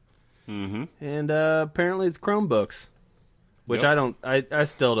with it. Mm-hmm. And apparently it's Chromebooks, which I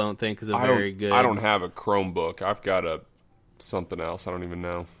still don't think is very good. I don't have a Chromebook. I've got something else. I don't even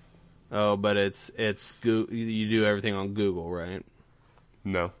know. Oh, but it's you do everything on Google, right?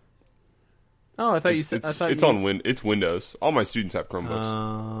 No. Oh, I thought you said it's Windows. All my students have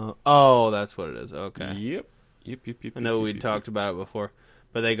Chromebooks. Oh, that's what it is. Okay. Yep. I know we talked about it before.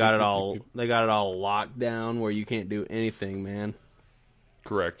 But they got it all. They got it all locked down where you can't do anything, man.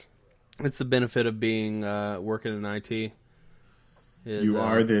 Correct. It's the benefit of being working in IT. You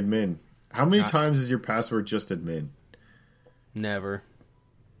are the admin. How many times is your password just admin? Never.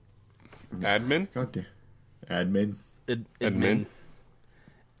 Admin. God damn. Admin. Admin.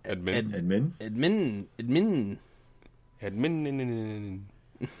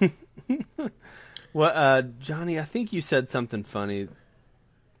 Well, Johnny, I think you said something funny.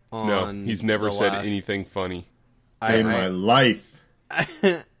 No, he's never said anything funny. In my life.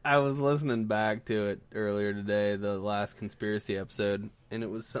 I was listening back to it earlier today, the last conspiracy episode, and it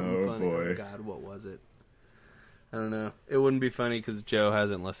was something funny. Boy. Oh, God, what was it? I don't know. It wouldn't be funny because Joe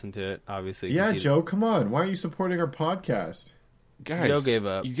hasn't listened to it, obviously. Yeah, Joe, come on. Why are you supporting our podcast? Guys, Joe gave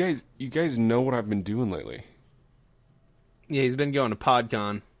up. You guys know what I've been doing lately. Yeah, he's been going to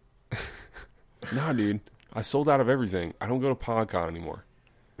PodCon. Nah, dude. I sold out of everything. I don't go to PodCon anymore.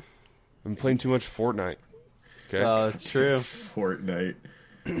 I'm playing too much Fortnite. Okay. That's true. Fortnite.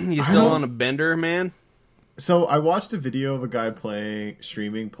 You still on a bender, man? So I watched a video of a guy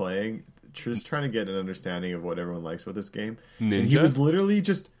streaming, just trying to get an understanding of what everyone likes with this game. Ninja? And he was literally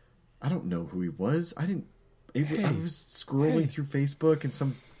just, I don't know who he was. I was scrolling through Facebook and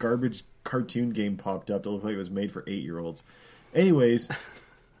some garbage cartoon game popped up that looked like it was made for 8-year-olds. Anyways,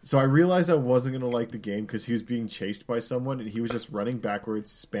 so I realized I wasn't going to like the game because he was being chased by someone and he was just running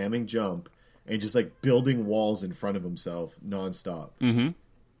backwards, spamming jump, and just like building walls in front of himself nonstop. Mm-hmm.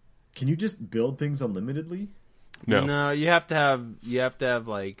 Can you just build things unlimitedly? No. You have to have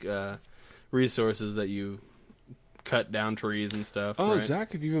like resources that you cut down trees and stuff. Oh, right?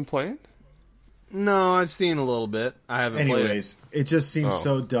 Zach, have you been playing? No, I've seen a little bit. I haven't played it. Anyways, it just seems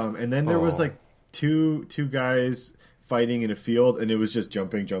so dumb. And then there was like two guys fighting in a field, and it was just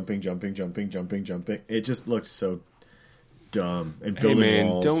jumping. It just looked so dumb. And Hey, building man,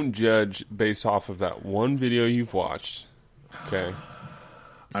 walls. don't judge based off of that one video you've watched. Okay.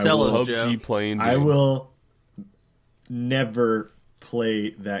 Sell us, Joe. PUBG playing. I dude. will never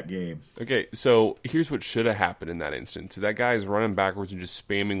play that game. Okay, so here's what should have happened in that instance. That guy is running backwards and just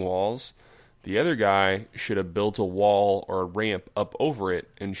spamming walls. The other guy should have built a wall or a ramp up over it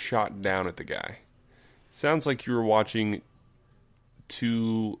and shot down at the guy. Sounds like you were watching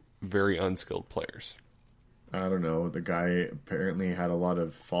two very unskilled players. I don't know. The guy apparently had a lot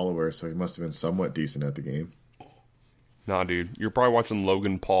of followers, so he must have been somewhat decent at the game. Nah, dude. You're probably watching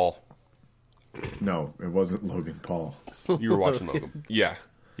Logan Paul. No, it wasn't Logan Paul. You were watching Logan. Yeah.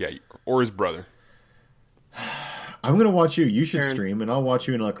 Or his brother. I'm going to watch you. You should Aaron. stream, and I'll watch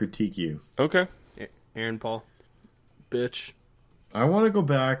you, and I'll critique you. Okay. Aaron Paul, bitch. I want to go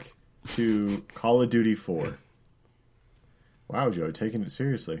back to Call of Duty 4. Wow, Joe, taking it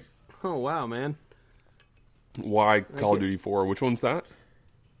seriously. Oh wow, man. Why Call of Duty 4? Which one's that?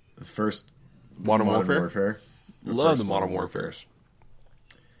 The first Modern Warfare? Love first the Modern Warfares.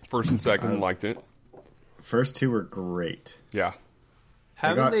 First and second, liked it. First two were great. Yeah. They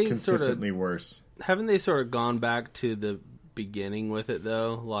got Haven't they consistently worse. sort of gone back to the beginning with it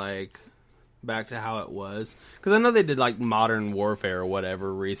though, like back to how it was? Because I know they did like Modern Warfare or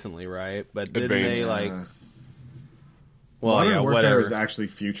whatever recently, right? But didn't Advanced. they like? Well, Modern Warfare whatever. is actually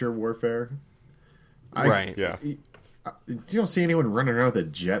Future Warfare. Right. Yeah. You don't see anyone running around with a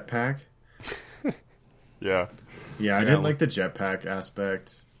jetpack. Yeah. Yeah, I didn't like the jetpack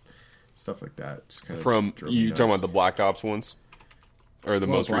aspect. Stuff like that. Just kind of From, drove me you talking nuts. about the Black Ops ones? Or the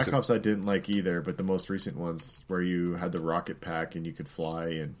most Black recent? Ops I didn't like either, but the most recent ones where you had the rocket pack and you could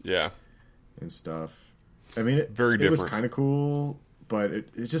fly Yeah. and stuff. I mean, it Very was different. kind of cool, but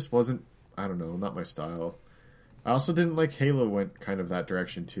it just wasn't, I don't know, not my style. I also didn't like Halo went kind of that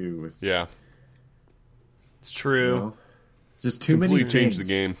direction too with Yeah. It's true. you know, just too many Completely changed the things.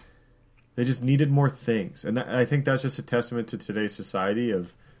 game. They just needed more things, and I think that's just a testament to today's society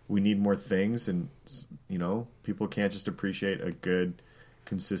of we need more things, and you know, people can't just appreciate a good,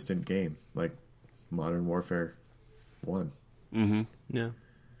 consistent game like Modern Warfare 1. Mm-hmm. Yeah.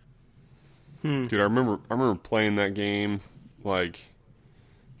 Dude, I remember playing that game like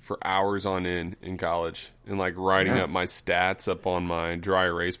for hours on end in college and like writing Yeah. up my stats up on my dry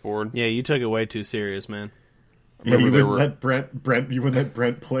erase board. Yeah, you took it way too serious, man. Yeah, you Remember they wouldn't were- let Brent. You wouldn't let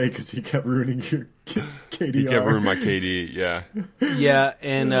Brent play because he kept ruining your KDR. He kept ruining my KD. Yeah. Yeah,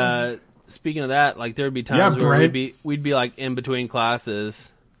 and speaking of that, like there'd be times Yeah, where Brent. we'd be like in between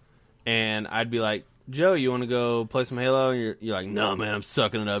classes, and I'd be like, Joe, you want to go play some Halo? And you're like, no, man, I'm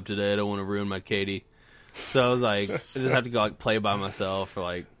sucking it up today. I don't want to ruin my KD. So I was like, I just have to go like play by myself or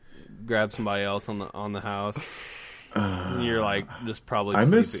like grab somebody else on the house. And you're like just probably I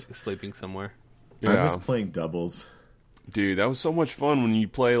miss- sleeping somewhere. I Yeah. miss playing doubles. Dude, that was so much fun when you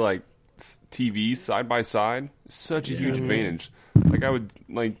play like TVs side by side. Such a huge advantage.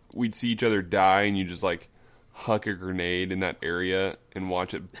 Like we'd see each other die, and you just like huck a grenade in that area and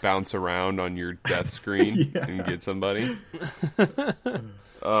watch it bounce around on your death screen and get somebody.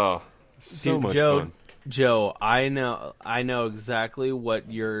 Oh, so Dude, much Joe, fun. Joe, I know exactly what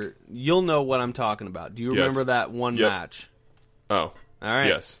you'll know what I'm talking about. Do you Yes. remember that one Yep. match? Oh, All right.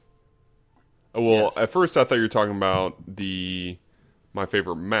 yes. Well, Yes. at first I thought you were talking about my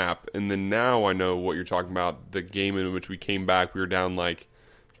favorite map, and then now I know what you're talking about. The game in which we came back, we were down like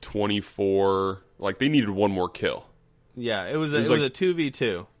 24. Like they needed one more kill. Yeah, it was was a like-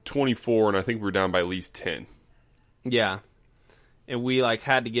 2v2. 24, and I think we were down by at least 10. Yeah. And we like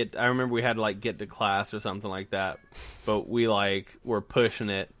had to get I remember we had to like get to class or something like that. But we like were pushing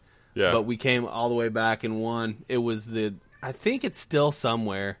it. Yeah. But we came all the way back and won. It was I think it's still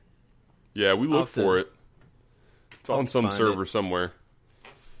somewhere. Yeah, we looked for it. It's on some find server it. somewhere.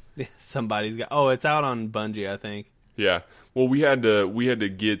 Somebody's got. Oh, it's out on Bungie, I think. Yeah. Well, we had to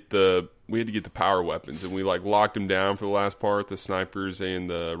get the power weapons, and we like locked them down for the last part, the snipers and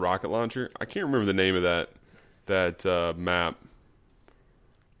the rocket launcher. I can't remember the name of that map,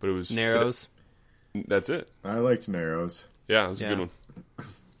 but it was Narrows. That's it. I liked Narrows. Yeah, it was a Yeah. good one.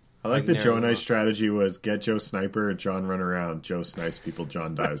 I like Like that Joe and Narrows. I's strategy was get Joe sniper, John run around, Joe snipes people,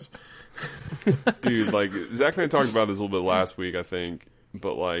 John dies. Dude, like Zach and I talked about this a little bit last week, I think,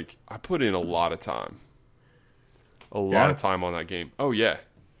 but like I put in a lot of time. A lot Yeah? of time on that game. Oh yeah.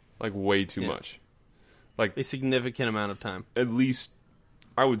 Like way too Yeah. much. Like A significant amount of time. at least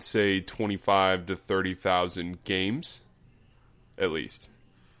I would say 25 to 30,000 games at least.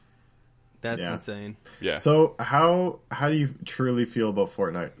 That's Yeah. insane. Yeah. So how do you truly feel about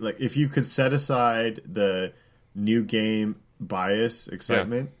Fortnite? Like, if you could set aside the new game bias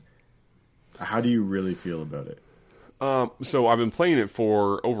excitement, how do you really feel about it? So I've been playing it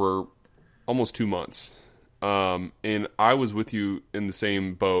for over almost 2 months. And I was with you in the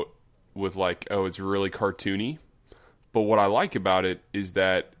same boat with like, oh, it's really cartoony. But what I like about it is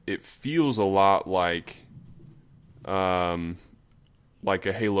that it feels a lot like a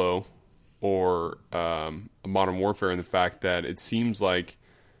Halo or a Modern Warfare in the fact that it seems like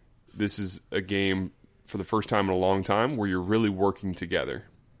this is a game for the first time in a long time where you're really working together.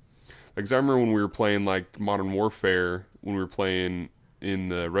 Like, 'cause I remember when we were playing like Modern Warfare, when we were playing in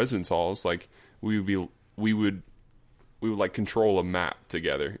the residence halls, like we would like control a map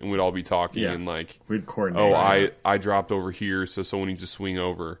together, and we'd all be talking Yeah. and like, We'd coordinate. oh, right? I dropped over here, so someone needs to swing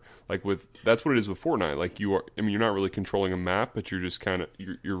over. Like that's what it is with Fortnite. Like you're not really controlling a map, but you're just kind of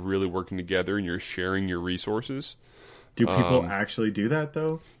you're really working together and you're sharing your resources. Do people actually do that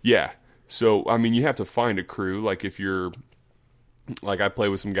though? Yeah. So, I mean, you have to find a crew. Like, if you're... Like, I play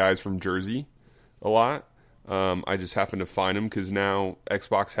with some guys from Jersey a lot. I just happen to find them because now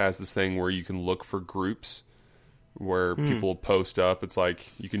Xbox has this thing where you can look for groups where people post up. It's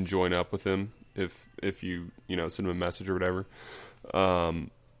like you can join up with them if you send them a message or whatever.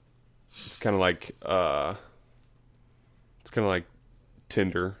 It's kind of like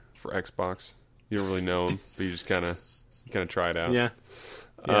Tinder for Xbox. You don't really know them, but you just kind of try it out. Yeah.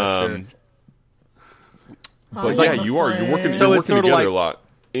 Yeah, sure. But It's yeah, like- you're working So it's sorta together like- a lot,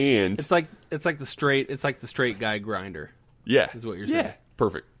 and It's like the straight guy grinder. yeah, is what you're yeah, saying.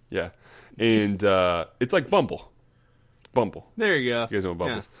 perfect, yeah, and it's like Bumble. There you go. You guys know what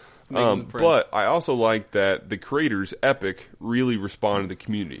Bumble is. It's making some friends. But I also like that the creators, Epic, really respond to the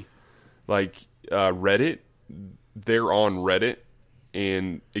community. Like Reddit, they're on Reddit,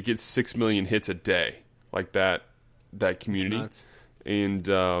 and it gets 6 million hits a day. Like that community, nuts.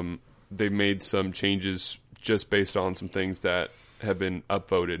 and they've made some changes just based on some things that have been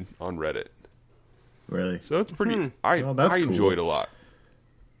upvoted on Reddit. Really? So it's pretty. I Well, that's cool. enjoy it a lot.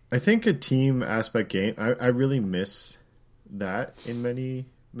 I think a team aspect game. I really miss that in many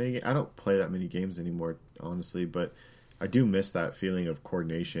games. I don't play that many games anymore, honestly, but I do miss that feeling of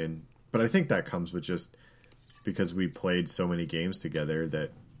coordination. But I think that comes with just because we played so many games together that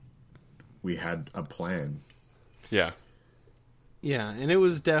we had a plan. Yeah. Yeah, and it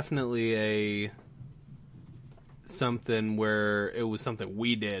was definitely something where it was something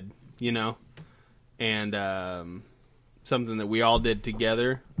we did, and something that we all did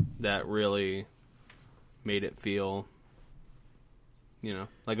together that really made it feel,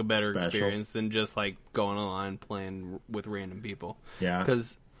 like a better Special. experience than just like going online playing with random people. Yeah.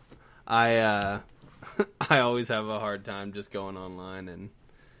 Because I always have a hard time just going online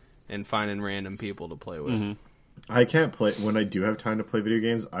and finding random people to play with. Mm-hmm. I can't play when I do have time to play video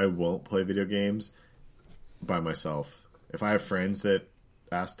games. I won't play video games by myself. If I have friends that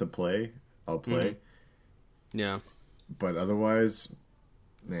ask to play, I'll play. Yeah. But otherwise,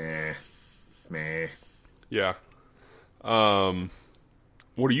 meh. Yeah.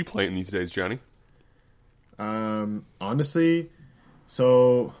 What are you playing these days, Johnny? Honestly, I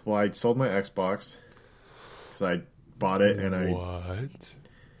sold my Xbox because I bought it and What?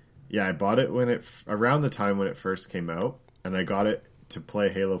 I bought it around the time when it first came out, and I got it to play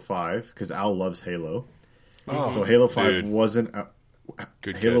Halo 5 because Al loves Halo. So Halo 5 dude. wasn't out.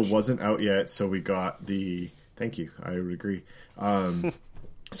 Good Halo catch. wasn't out yet, so we got the. Thank you, I would agree.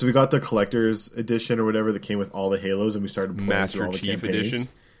 So we got the collector's edition or whatever that came with all the Halos, and we started playing through Master all the Chief campaigns. Edition.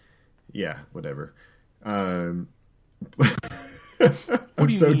 Yeah, whatever. I'm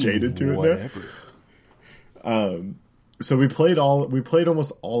so jaded to it now. So we played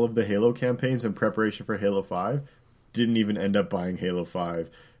almost all of the Halo campaigns in preparation for Halo 5. Didn't even end up buying Halo 5.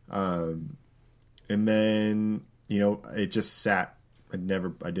 And then, it just sat. I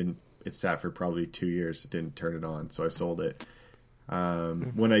didn't it sat for probably 2 years. It didn't turn it on, so I sold it.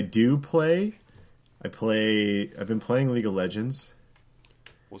 When I do play, I've been playing League of Legends.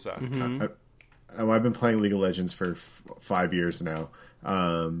 What's that? I've been playing League of Legends for 5 years now.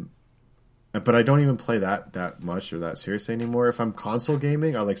 But I don't even play that much or that seriously anymore. If I'm console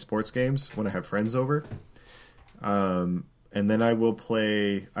gaming, I like sports games when I have friends over. And then I will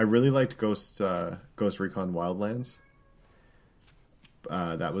play. I really liked Ghost Recon Wildlands.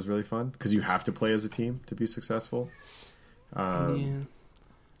 That was really fun because you have to play as a team to be successful. But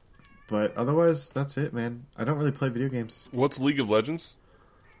otherwise, that's it, man. I don't really play video games. What's League of Legends?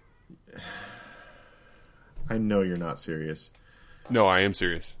 I know you're not serious. No, I am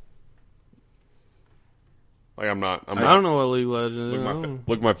serious. Like I'm not. I don't know what League of Legends is.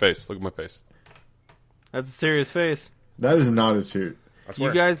 Look at my face. Look at my face. That's a serious face. That is not a suit. I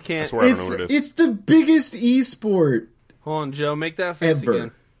swear. You guys can't. I swear I don't know what it is. It's the biggest esport. Hold on, Joe. Make that face Ever.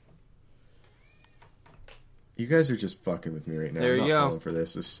 again. You guys are just fucking with me right now. There I'm you not go. falling for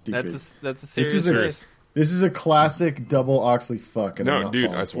this. It's stupid. That's a serious face. This is a classic double Oxley fuck. And I'm No, not dude,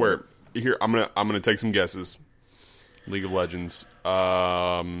 falling I for swear. it. Here, I'm gonna take some guesses. League of Legends.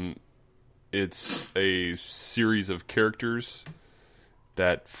 It's a series of characters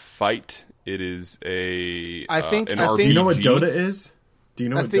that fight. It is an RPG. Do you know what Dota is? Do you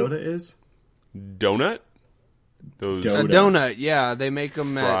know what Dota is? Donut? Those Dota. A donut, yeah. They make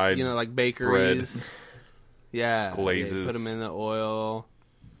them at, Fried like bakeries. bread. Yeah. Glazes. They put them in the oil.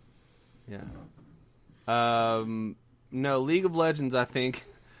 Yeah. No, League of Legends, I think.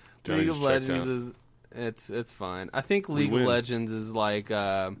 Johnny League of just checked Legends out. it's fine. I think League of win. Legends is like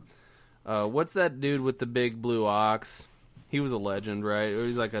what's that dude with the big blue ox? He was a legend, right? Or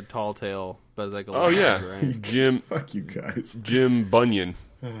he's like a tall tale, but like a Oh legend, yeah, right? Fuck you guys. Jim Bunyan.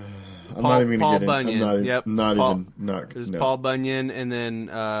 I'm not even Paul gonna get Bunyan. in. Yep. Not Paul- even. Not. There's no. Paul Bunyan, and then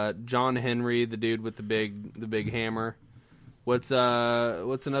John Henry, the dude with the big hammer. What's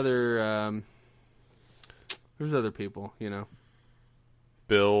another? There's other people,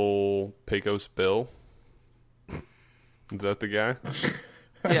 Bill Pecos. Bill. Is that the guy?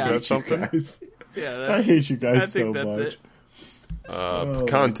 Yeah, Is that something? Guys. yeah. I hate you guys I think so that's much. it. Oh,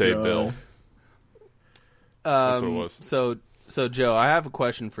 Picante my God. Bill. That's what it was. So Joe, I have a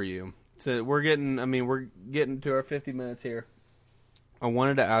question for you. So we're getting to our 50 minutes here. I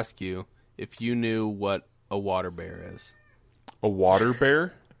wanted to ask you if you knew what a water bear is. A water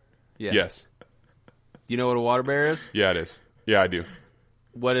bear? Yeah. Yes. You know what a water bear is? Yeah, it is. Yeah, I do.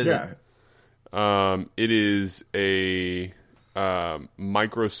 What is Yeah. it? It is a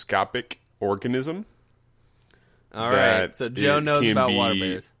microscopic organism. All right. So Joe it knows can about be- water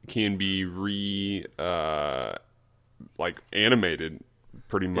bears. Can be animated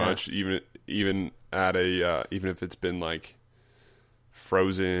pretty much, even at a even if it's been like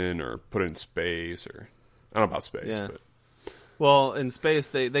frozen or put in space, or I don't know about space, Yeah. but Well, in space,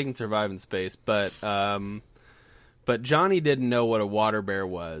 they can survive in space, but Johnny didn't know what a water bear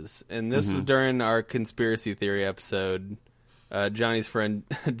was, and this was during our conspiracy theory episode. Johnny's friend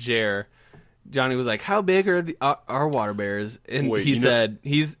Jer, Johnny was like, "How big are our water bears?" And Wait, he you know-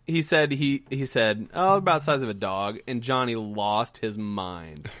 said, "Oh, about the size of a dog." And Johnny lost his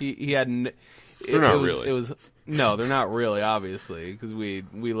mind. He had They're not really. It was no, they're not really, obviously, because we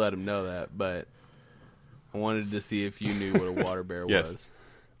let him know that, but. I wanted to see if you knew what a water bear Yes. was.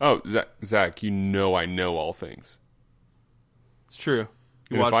 Oh, Zach, I know all things. It's true. You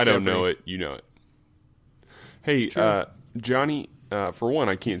And if watch I don't Jeopardy. know it, you know it. Hey, true. Johnny, for one,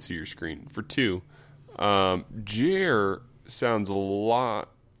 I can't see your screen. For two, Jer sounds a lot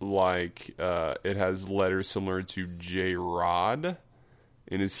like it has letters similar to J. Rod.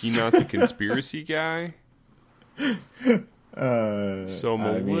 And is he not the conspiracy guy? So I'm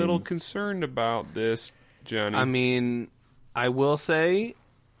a little concerned about this, Johnny. I mean, I will say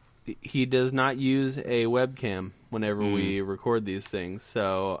he does not use a webcam whenever we record these things,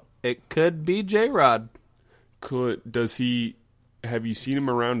 so it could be J-Rod. Have you seen him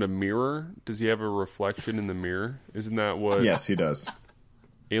around a mirror? Does he have a reflection in the mirror? Isn't that what Yes, he does.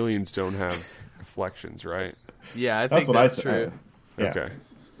 aliens don't have reflections, right? Yeah, I That's think what that's I true. said. Yeah. Okay.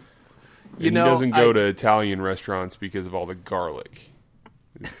 You And know, he doesn't go to Italian restaurants because of all the garlic.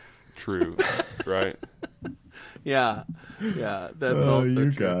 True, right? Yeah, that's Oh, also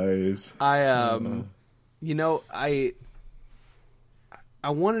you true. guys. I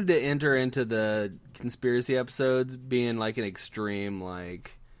wanted to enter into the conspiracy episodes being like an extreme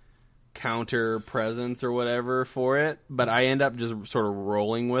like counter presence or whatever for it, but I end up just sort of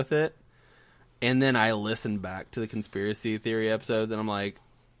rolling with it. And then I listen back to the conspiracy theory episodes and I'm like,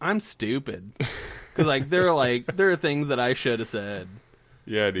 I'm stupid. Cuz there are things that I should have said.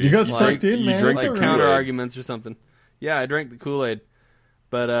 Yeah, dude. You got Like, sucked in, you man. drink That's the all like right. counter arguments or something. Yeah, I drank the Kool-Aid,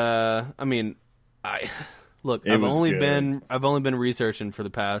 but I mean, look. It was good. I've only been researching for the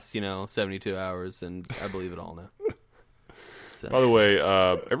past 72 hours, and I believe it all now. So. By the way,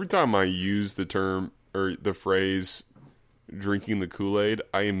 every time I use the term or the phrase "drinking the Kool-Aid,"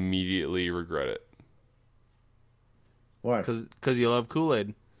 I immediately regret it Why? Because you love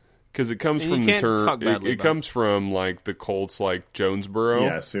Kool-Aid. because it comes And from you the can't term. talk badly It about comes from like the cults, like Jonesboro,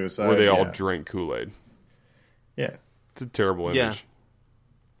 Yeah, suicide. where they all yeah. drink Kool-Aid. Yeah. It's a terrible image. Yeah.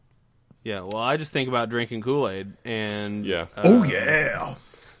 Yeah, well, I just think about drinking Kool-Aid, and Yeah. Yeah.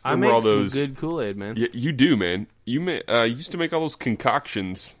 I Remember make all some those- good Kool-Aid, man. Yeah, you do, man. You used to make all those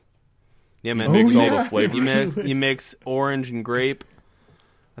concoctions. Yeah, man. Oh, Mix all yeah. the flavors. You mix orange and grape.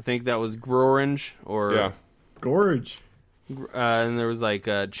 I think that was Grorange, or Yeah. Gorge. and there was like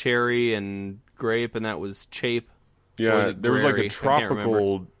cherry and grape, and that was Chape. Or was Yeah, it there was like Grary? a I can't remember.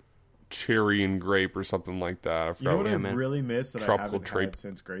 tropical cherry and grape or something like that. I You know forgot what I what man. really miss that Tropical I haven't trait. had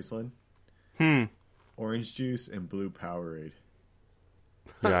since Graceland? Hmm. Orange juice and blue Powerade.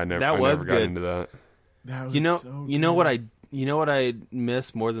 Yeah, I never That was never got good. into that. That was You know, so you know good. what I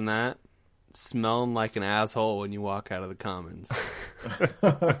miss more than that? Smelling like an asshole when you walk out of the Commons.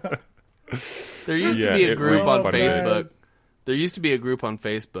 There used to Yeah, be a it group reeks on quite a bit. Facebook. There used to be a group on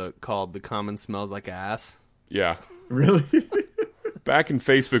Facebook called "The Commons Smells Like Ass." Yeah. Really? Back in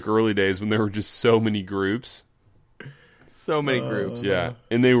Facebook early days when there were just so many groups. So many groups. Yeah.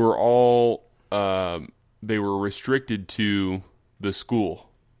 And they were all they were restricted to the school.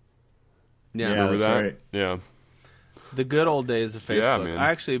 Yeah. Yeah. Remember that's that? right. Yeah. The good old days of Yeah, Facebook. man. I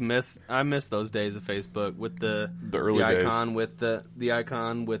actually miss those days of Facebook with the early days. icon with the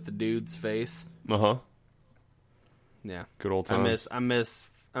icon with the dude's face. Uh-huh. Yeah. Good old I times. miss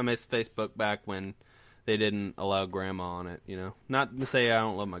Facebook back when they didn't allow grandma on it, Not to say I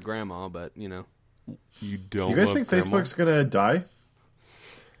don't love my grandma, but You don't You guys love think grandma? Facebook's gonna die?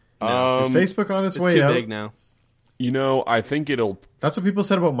 no. Is Facebook on its It's way too out? big now. I think it'll That's what people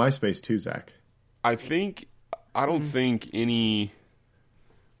said about MySpace too, Zach. I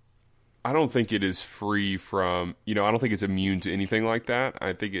don't think it is free from, I don't think it's immune to anything like that.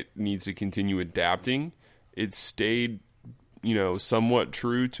 I think it needs to continue adapting. It stayed, somewhat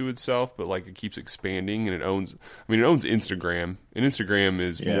true to itself, but like it keeps expanding and it owns Instagram, and Instagram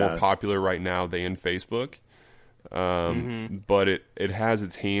is more Yeah. popular right now than Facebook. But it has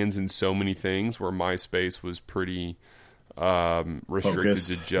its hands in so many things where MySpace was pretty restricted Focused,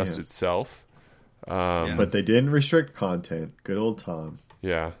 to just yeah. itself. Yeah. But they didn't restrict content. Good old Tom.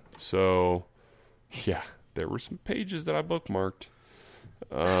 Yeah. So, yeah, there were some pages that I bookmarked.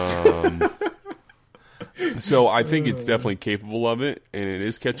 So I think it's definitely capable of it, and it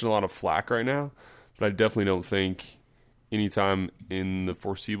is catching a lot of flack right now. But I definitely don't think anytime in the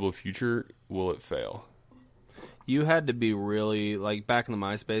foreseeable future will it fail. You had to be really, like, back in the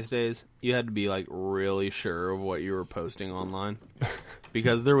MySpace days, you had to be, like, really sure of what you were posting online.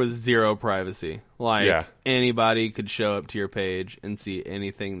 Because there was zero privacy. Like, Yeah. anybody could show up to your page and see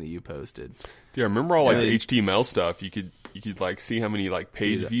anything that you posted. Dude, I remember all like Yeah. the HTML stuff. You could like see how many like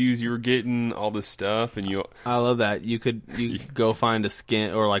page views you were getting, all this stuff, and I love that. You could go find a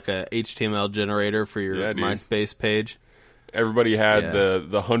skin or, like, a HTML generator for your Yeah, dude. MySpace page. everybody had Yeah.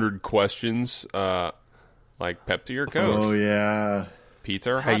 the 100 questions, like Pepsi or Coke, Oh yeah.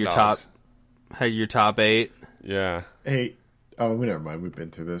 pizza or Had hot your dogs. Had your top 8. Yeah. Hey. Oh, never mind. We've been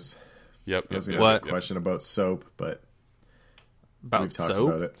through this. Yep. I was Yep. going to What? ask a question about soap, but About we've talked soap?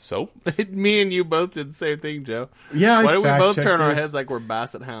 about it. Soap. Me and you both did the same thing, Joe. Yeah, Why do we both fact-checked turn our this. heads like we're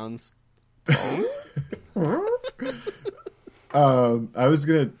basset hounds? I was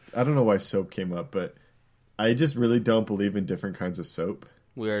gonna. I don't know why soap came up, but I just really don't believe in different kinds of soap.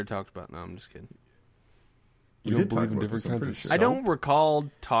 We already talked about. No, I'm just kidding. You We don't did talk believe in about different this, I'm kinds pretty of sure. soap? I don't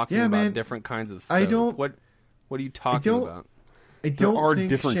recall talking Yeah, about man. different kinds of soap. I don't- What are you talking don't- about? I There don't are think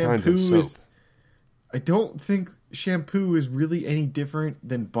different shampoo kinds of soap. is. I don't think shampoo is really any different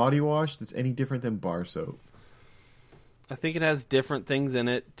than body wash. That's any different than bar soap. I think it has different things in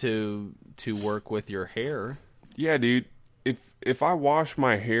it to work with your hair. Yeah, dude. If I wash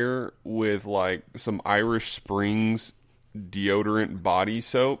my hair with like some Irish Springs deodorant body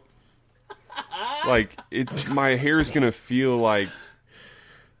soap, like it's my hair is gonna feel like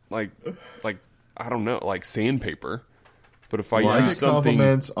I don't know, like sandpaper. But if I Well, I use get something,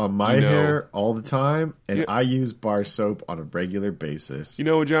 compliments on my you know- hair all the time, and Yeah. I use bar soap on a regular basis. you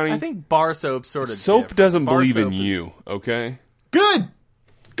know, Johnny, I think bar soap sort of soap different. doesn't Bar believe soap in is- you. Okay, Good,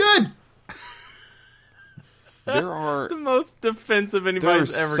 good. there are The most defensive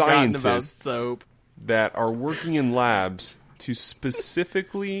anybody's There are ever gotten about scientists soap. that are working in labs to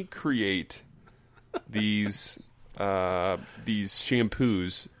specifically create these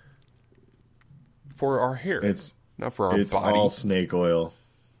shampoos for our hair. It's not for our it's body. all snake oil.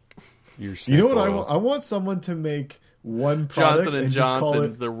 Your You know snake what I oil. want? I want someone to make one product Johnson and just call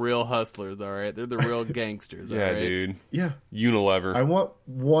Johnson's it. the real hustlers, all right? They're the real gangsters, all Yeah, right? dude. Yeah, Unilever. I want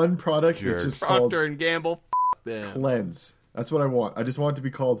one product Jerks. that's just called Procter and Gamble, them. Cleanse. That's what I want. I just want it to be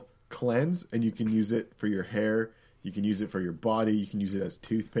called Cleanse, and you can use it for your hair. You can use it for your body. You can use it as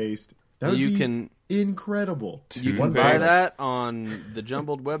toothpaste. That would You be can- incredible. You One can buy bag. that on the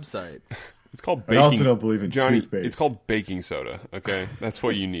jumbled website. It's called I baking. also don't believe in Johnny, toothpaste. it's called baking soda. Okay, that's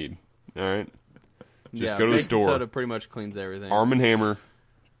what you need. All right, just Yeah, go to the baking store. soda pretty much cleans everything. Arm and Hammer,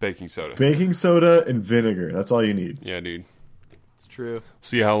 baking soda. baking soda and vinegar. That's all you need. Yeah, dude. It's true.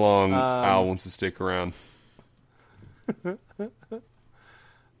 See how long Al wants to stick around. Smell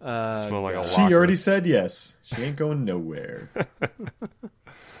like a She locker. already said yes. She ain't going nowhere.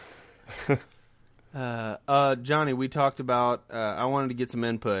 Johnny, we talked about. I wanted to get some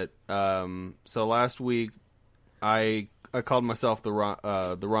input. So last week, I called myself the Ron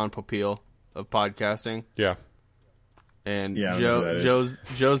Popeil of podcasting, Yeah. and Yeah, I don't know who that is.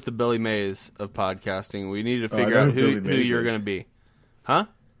 Joe's the Billy Mays of podcasting. We needed to Oh, I figure know out who who Billy Mays you're is. going to be, huh?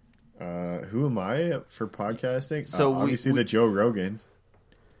 Who am I for podcasting? So obviously we- the Joe Rogan.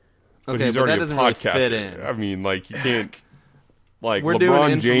 Okay, he's but that already doesn't a really podcaster. fit in. I mean, like, you can't. Like, We're doing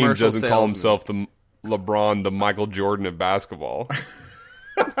LeBron James infomercial doesn't call salesman. himself the LeBron, the Michael Jordan of basketball.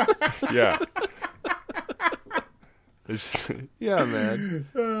 Yeah. It's just- Yeah, man.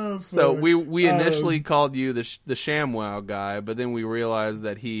 Oh, So fuck. we initially called you the ShamWow guy, but then we realized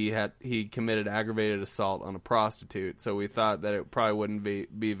that he committed aggravated assault on a prostitute. So we thought that it probably wouldn't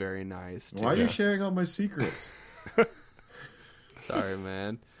be very nice. To, Why are you sharing all my secrets? Sorry,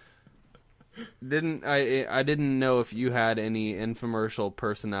 man. I didn't know if you had any infomercial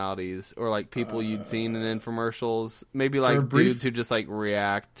personalities or like people you'd seen in infomercials. Maybe a like brief- dudes who just like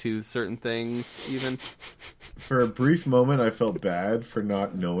react to certain things. Even For a brief moment, I felt bad for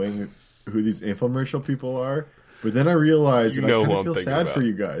not knowing who these infomercial people are, but then I realized You that know I who kind I'm of feel thinking sad about. for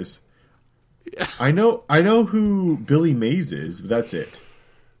you guys. I know who Billy Mays is, but that's it.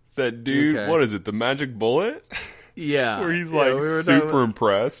 that dude, Okay. what is it? The Magic Bullet? yeah, Where he's Yeah, like we were talking super about-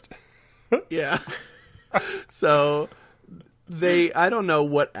 impressed. Yeah. So I don't know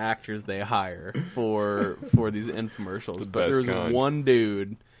what actors they hire for these infomercials, but best there's kind. one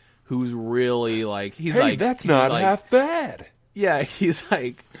dude who's really like he's Hey, like that's he's not like, half bad. Yeah, he's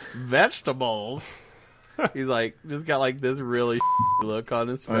like vegetables. He's like just got like this really look on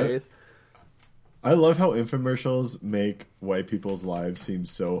his face. I love how infomercials make white people's lives seem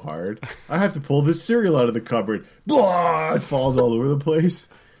so hard. I have to pull this cereal out of the cupboard. Blah! It falls all over the place.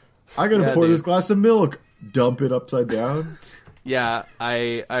 I gotta Yeah, pour dude. this glass of milk. Dump it upside down. Yeah,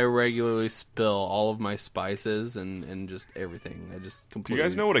 I regularly spill all of my spices and just everything. I just completely.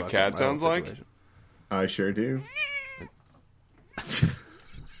 guys know what a fuck up cat my whole sounds like? situation. I sure do.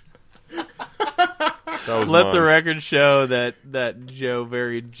 That was Let mine. the record show that Joe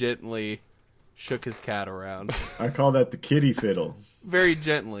very gently shook his cat around. I call that the kitty fiddle. Very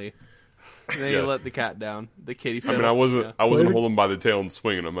gently. And then you Yes. let the cat down. The kitty I fiddle. mean, I wasn't Yeah. holding the- him by the tail and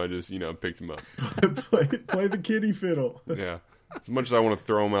swinging him. I just, picked him up. play the kitty fiddle. Yeah. As much as I want to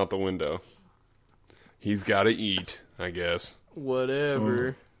throw him out the window, he's got to eat, I guess.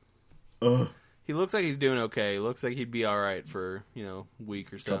 Whatever. Ugh, He looks like he's doing okay. He looks like he'd be all right for, a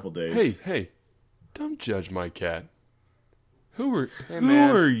week or so. couple days. Hey, don't judge my cat. Who are man.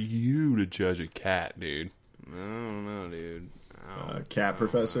 who are you to judge a cat, dude? I don't know, dude. Cat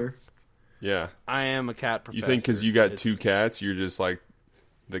professor. Yeah. I am a cat professor. You think because you got It's- two cats, you're just like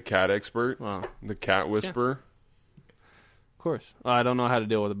the cat expert? Well, The cat whisperer? of course. I don't know how to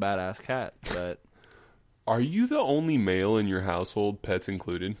deal with a badass cat, but Are you the only male in your household, pets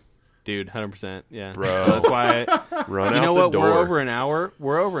included? dude, 100%. Yeah. Bro. That's why Run you out know the what? door. We're over an hour.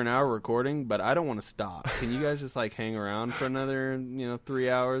 We're over an hour recording, but I don't want to stop. Can you guys just like hang around for another, 3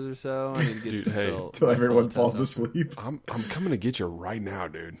 hours or so? I need to get Dude, some hey. fill. Till everyone fill falls tests up. asleep. I'm coming to get you right now,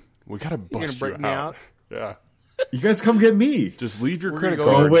 dude. We gotta You're bust gonna break me out? Yeah. You guys come get me. Just leave your We're credit gonna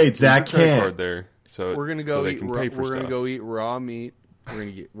go- card. Oh, wait, Leave Zach your credit can't. card there, so We're gonna so go they eat. can pay for We're gonna stuff. go eat raw meat. We're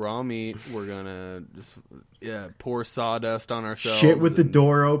gonna get raw meat. We're gonna just pour sawdust on ourselves. Shit with the and-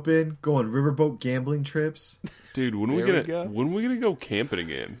 door open. Go on riverboat gambling trips. Dude, when There we we gonna go. when we gonna go camping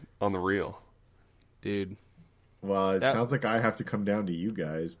again on the real? dude. Well, it That- sounds like I have to come down to you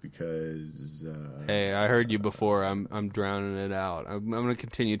guys because Hey, I heard you before. I'm drowning it out. I'm gonna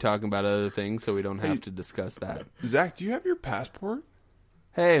continue talking about other things so we don't have to discuss that. Zach, do you have your passport?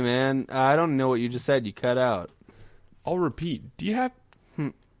 Hey, man, I don't know what you just said. You cut out. I'll repeat. Do you have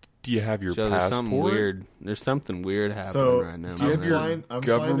your Joe, passport? There's something weird happening So, right now. do you man. have your I'm flying to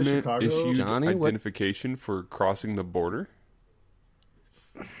Government Chicago. issued Johnny, what- identification for crossing the border?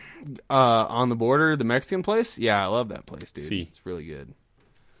 On the border, the Mexican place? Yeah, I love that place, dude. See. It's really good.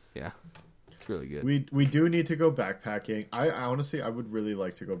 Yeah. It's really good. We do need to go backpacking. I honestly, I would really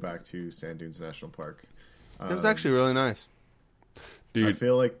like to go back to Sand Dunes National Park. It was actually really nice. Dude, I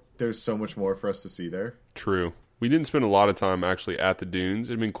feel like there's so much more for us to see there. true. We didn't spend a lot of time actually at the dunes.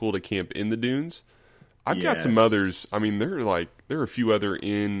 It'd been cool to camp in the dunes. I've got some Yes. others. I mean, there are a few other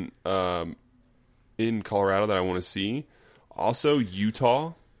in Colorado that I want to see. Also,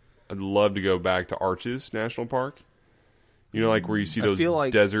 Utah. I'd love to go back to Arches National Park. You know, like where you see I those feel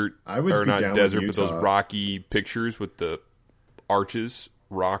like- desert, I would or be not down with desert, but those Utah. rocky pictures with the arches,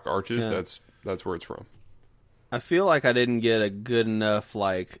 rock arches. Yeah. That's where it's from. I feel like I didn't get a good enough,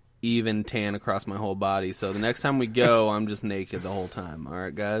 like, even tan across my whole body. So the next time we go, I'm just naked the whole time. All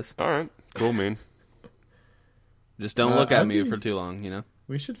right, guys? All right, cool, man. Just don't look at I'd me be- for too long, you know?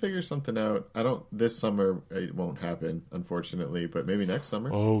 We should figure something out. I don't. This summer it won't happen, unfortunately, but maybe next summer.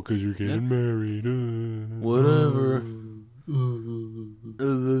 Oh, because you're getting married. Whatever.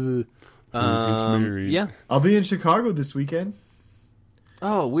 married. Yeah. I'll be in Chicago this weekend.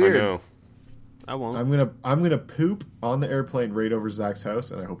 Oh, I weird. know. I won't. I'm gonna poop on the airplane right over Zach's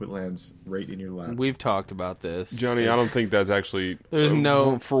house, and I hope it lands right in your lap. We've talked about this. Johnny, I don't think that's actually. There's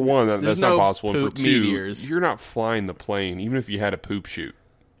no- For one, there's that's no not possible. And for poop two, meteors. you're not flying the plane, even if you had a poop chute.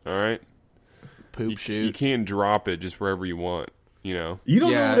 All right? Poop You shoot. can't drop it just wherever you want, you know? You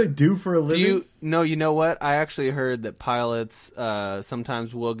don't Yeah. know what I do for a Do living. you? No, you know what? I actually heard that pilots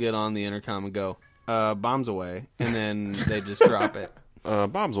sometimes will get on the intercom and go, bombs away, and then they just drop it.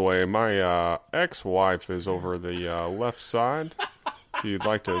 Bombs away. My ex-wife is over the left side. If you'd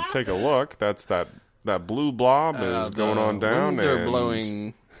like to take a look, that's that blue blob is going on down. Winds are and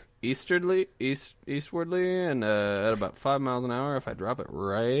blowing eastwardly, and at about 5 miles an hour. If I drop it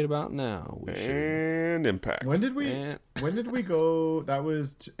right about now, we should. And impact. When did we? And- When did we go? That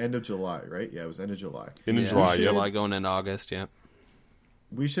was end of July, right? Yeah, it was end of July. In Yeah, July, yep. July going into August. Yeah.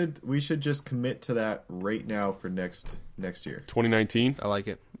 We should just commit to that right now for next year, 2019. I like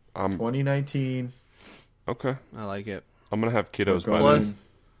it. 2019. Okay. I like it. I'm going to have kiddos We're by going- then.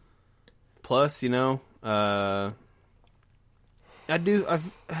 Plus, you know,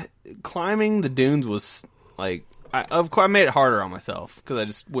 climbing the dunes was like, I made it harder on myself because I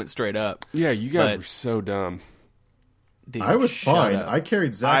just went straight up. Yeah, you guys But- were so dumb. Dude, I was shut fine. up. I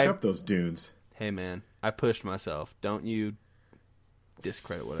carried Zach I- up those dunes. Hey man, I pushed myself. Don't you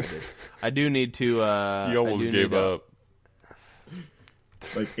discredit what I did. I do need to. You I almost do gave need to- up.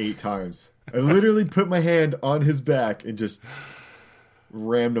 Like 8 times. I literally put my hand on his back and just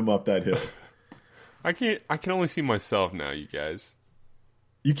rammed him up that hill. I can only see myself now, you guys.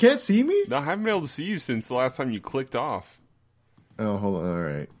 You can't see me? No, I haven't been able to see you since the last time you clicked off. Oh, hold on. All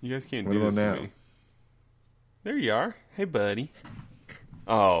right. You guys can't What do about this now? to me. There you are. Hey, buddy.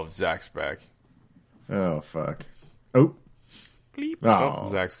 Oh, Zach's back. Oh, fuck. Oh. Bleep. Oh. Oh,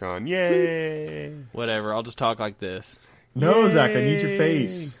 Zach's gone. Yay. Whatever. I'll just talk like this. No, Zach, I need your Yay.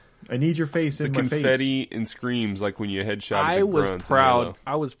 face. I need your face The in my face. confetti and screams like when you headshot I the was grunts in proud. Halo.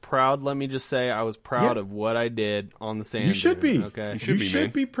 I was proud. Let me just say, I was proud Yeah. of what I did on the sand. You should dunes, be. Okay. You should be,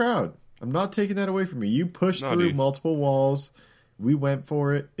 man. be proud. I'm not taking that away from you. You pushed No, through dude. multiple walls. We went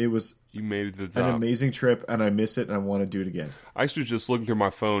for it. It was You made it to the an top. amazing trip, and I miss it, and I want to do it again. I used to just looking through my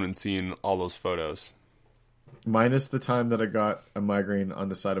phone and seeing all those photos. Minus the time that I got a migraine on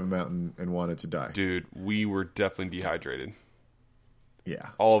the side of a mountain and wanted to die. Dude, we were definitely dehydrated. Yeah.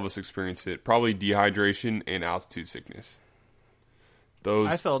 All of us experienced it. Probably dehydration and altitude sickness.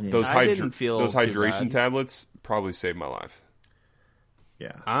 Those I felt- those I didn't feel those too hydration bad. tablets probably saved my life.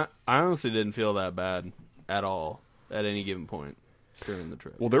 Yeah. I honestly didn't feel that bad at all at any given point during the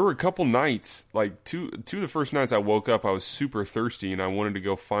trip. Well, there were a couple nights, like two of the first nights I woke up, I was super thirsty and I wanted to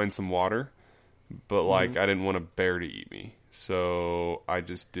go find some water, but like I didn't want a bear to eat me, so I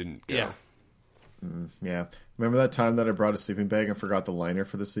just didn't go. Yeah. Yeah. Remember that time that I brought a sleeping bag and forgot the liner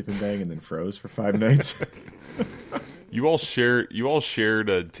for the sleeping bag and then froze for 5 nights? You all shared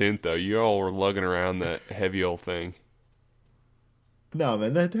a tent though. You all were lugging around that heavy old thing. No,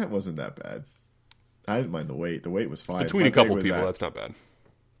 man, that wasn't that bad. I didn't mind the weight. The weight was fine. Between My a couple bag was people, at- that's not bad.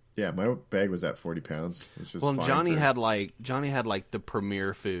 Yeah, my bag was at 40 pounds, which was Well, fine. Johnny for- had like the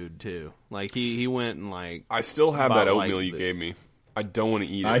premier food too. Like he went and like I still have that About, like, oatmeal you the- gave me. I don't want to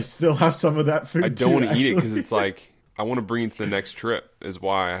eat it. I still have some of that food. I don't want to eat it because actually. it's like I want to bring it to the next trip. Is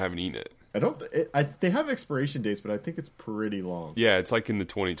why I haven't eaten it. I don't. They have expiration dates, but I think it's pretty long. Yeah, it's like in the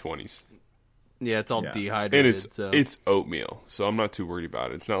 2020s. Yeah, it's all Yeah. dehydrated. And so. it's oatmeal, so I'm not too worried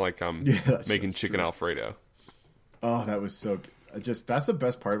about it. It's not like I'm Yeah, that's making so chicken true. Alfredo. Oh, that was so good. That's the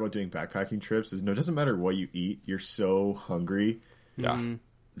best part about doing backpacking trips is it doesn't matter what you eat, you're so hungry Yeah,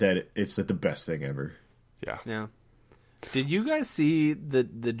 that it's like the best thing ever. yeah. Yeah. Did you guys see the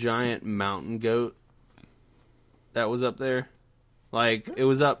giant mountain goat that was up there? Like it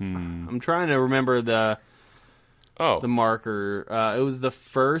was up. I'm trying to remember the Oh, marker. It was the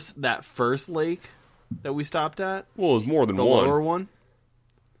first lake that we stopped at, well, it was more than the one. lower one.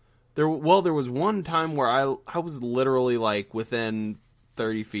 There was one time where I was literally like within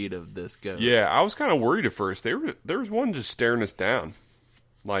 30 feet of this goat. Yeah, I was kind of worried at first. There was one just staring us down.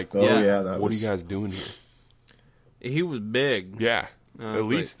 Like, Oh yeah, that what was are you guys doing here? He was big. Yeah, I at was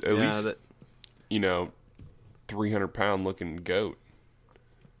least, that- 300-pound looking goat.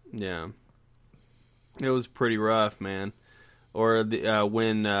 Yeah, it was pretty rough, man. Or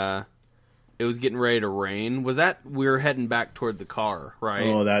when it was getting ready to rain. Was that we were heading back toward the car, right?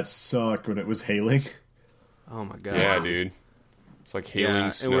 Oh, that sucked when it was hailing. Oh my god! Yeah, dude. It's like hailing, Yeah,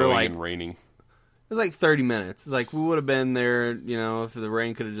 and snowing, we're like- and raining. It was like 30 minutes. Like we would have been there, if the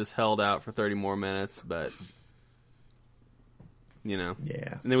rain could have just held out for 30 more minutes, but Yeah.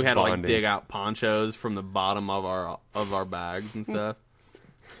 And then we had to like Bonding. dig out ponchos from the bottom of our bags and stuff.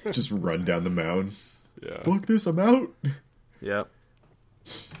 Just run down the mountain. Yeah. Fuck this, I'm out. Yep.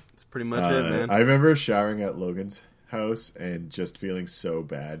 That's pretty much it, man. I remember showering at Logan's house and just feeling so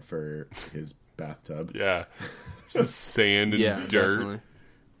bad for his bathtub. Yeah. Just sand and Yeah, dirt. definitely.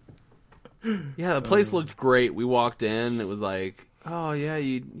 Yeah, the place looked great. We walked in, it was like, oh yeah,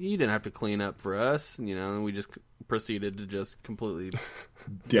 you didn't have to clean up for us, and we just proceeded to just completely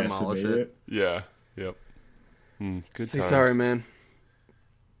demolish Decimate it. it. Yeah. Yep. Good Say times. sorry, man.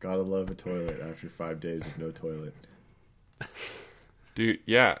 Gotta love a toilet after 5 days of no toilet. Dude,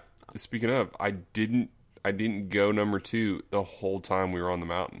 yeah. Speaking of, I didn't go number 2 the whole time we were on the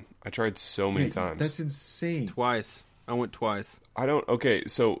mountain. I tried so many times. That's insane. Twice. I went twice. Okay,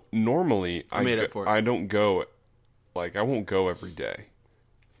 so normally I made up for it. I don't go, like, I won't go every day.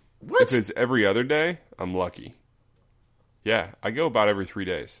 What? If it's every other day, I'm lucky. Yeah, I go about every 3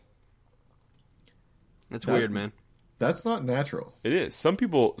 days. That's That- weird, man. That's not natural. It is. Some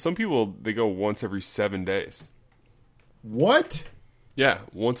people they go once every 7 days. What? Yeah,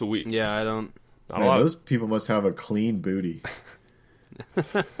 once a week. Yeah, I don't. Not a Man, lot. those people must have a clean booty.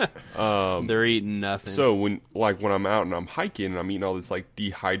 They're eating nothing. So when I'm out and I'm hiking and I'm eating all this like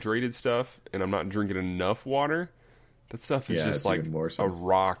dehydrated stuff and I'm not drinking enough water, that stuff is Yeah, just it's like even more so. a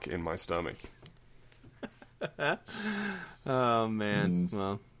rock in my stomach. Oh man.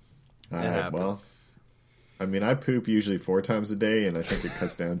 Well, happens. Well, I mean, I poop usually 4 times a day, and I think it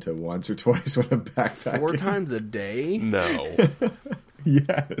cuts down to once or twice when I'm backpacking. 4 times a day. No.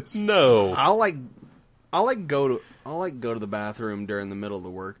 Yes. No. I'll go to the bathroom during the middle of the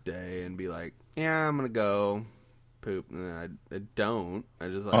work day and be like, yeah, I'm gonna go poop, and then I don't. I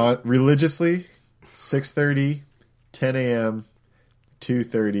just like Religiously, 6:30, 10 a.m.,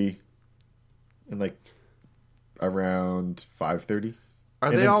 2:30, and like around 5:30. are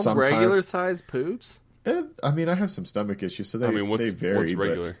and they then all sometimes- regular size poops? I mean, I have some stomach issues, so they what's they vary. what's but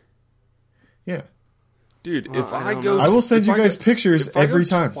regular? yeah. Dude, Well, if I I don't go know. I will send if you I guys go- pictures if I go every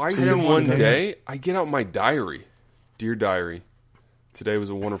time. Twice So you in can one compare. day, I get out my diary. Dear diary, today was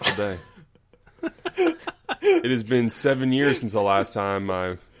a wonderful day. It has been 7 years since the last time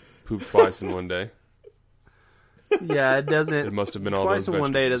I pooped twice in one day. Yeah, it doesn't. It must have been all twice those in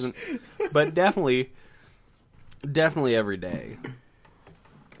one day. It vegetables. doesn't. But definitely every day.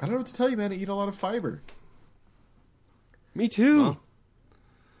 I don't know what to tell you, man. I eat a lot of fiber. Me too. Well,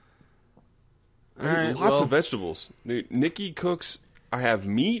 I eat all right, lots well, of vegetables. Dude, Nikki cooks. I have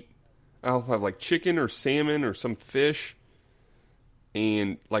meat. I'll have like chicken or salmon or some fish,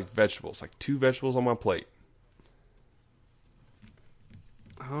 and like vegetables, like 2 vegetables on my plate.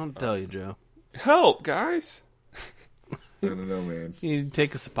 I don't tell you, Joe. Help, guys! I don't know, man. You need to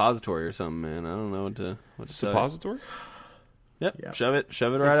take a suppository or something, man. I don't know what to tell you. Suppository? Yep, Yeah. shove it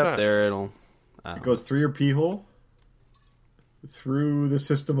right What's up that? there. It'll. It goes through your pee hole, through the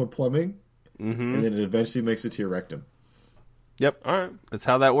system of plumbing, and then it eventually makes it to your rectum. Yep, All right, that's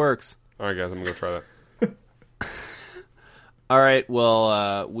how that works. all right, guys. I'm gonna go try that. All right,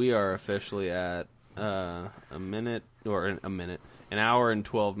 well, we are officially at an hour and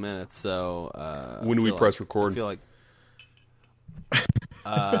 12 minutes. So When do I we feel press like- record? I feel like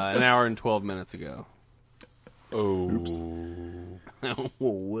an hour and 12 minutes ago. Oh,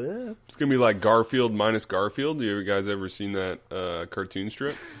 What? it's gonna be like Garfield minus Garfield. You guys ever seen that cartoon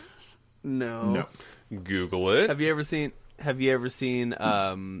strip? No. No. Google it. Have you ever seen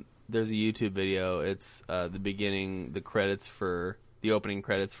there's a YouTube video. It's the beginning, the opening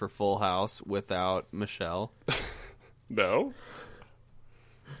credits for Full House without Michelle. No.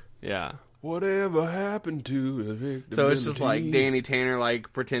 Yeah. Whatever happened to the victim? So it's just like Danny Tanner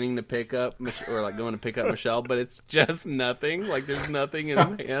like pretending to pick up or like going to pick up Michelle, but it's just nothing. Like there's nothing in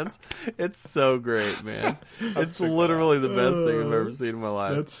his hands. It's so great, man. It's literally the best thing I've ever seen in my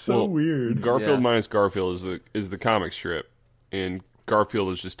life. That's so weird. Garfield Yeah. minus Garfield is the comic strip, and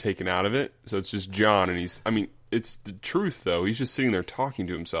Garfield is just taken out of it. So it's just John, and it's the truth though. He's just sitting there talking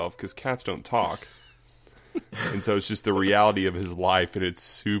to himself because cats don't talk. And so it's just the reality of his life, and it's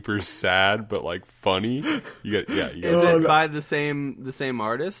super sad but like funny. You got Is it by the same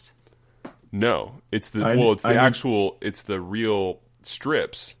artist? No, it's the it's the real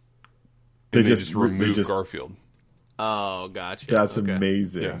strips. They They just- just remove they just- Garfield. Oh, gotcha. That's Okay.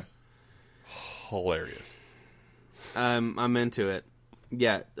 amazing. Yeah. Hilarious. I'm into it.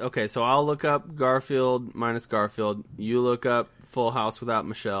 Yeah. Okay. So I'll look up Garfield minus Garfield. You look up Full House without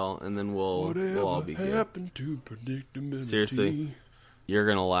Michelle, and then we'll all be good. happened to predictability? Seriously. You're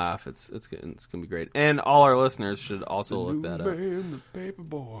gonna laugh. It's gonna be great. And all our listeners should also look that up. Man, the paper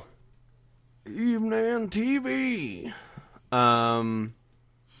boy. Evening TV.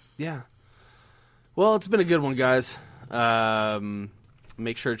 Yeah. Well, it's been a good one, guys.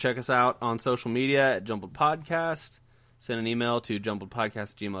 Make sure to check us out on social media at Jumbled Podcast. Send an email to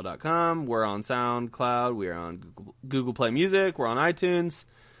jumbledpodcast@gmail.com. We're on SoundCloud. We're on Google Play Music. We're on iTunes.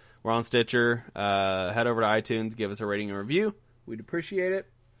 We're on Stitcher. Head over to iTunes. Give us a rating and review. We'd appreciate it.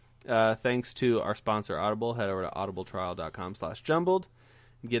 Thanks to our sponsor, Audible. Head over to audibletrial.com/jumbled.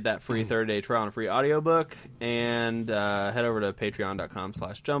 Get that free 30-day trial and a free audiobook. And head over to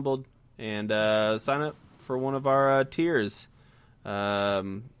patreon.com/jumbled. And sign up for one of our tiers.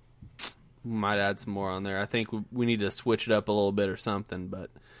 Might add some more on there. I think we need to switch it up a little bit or something,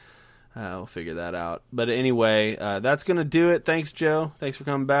 but we'll figure that out. But anyway, that's going to do it. Thanks, Joe. Thanks for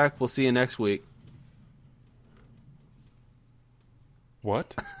coming back. We'll see you next week.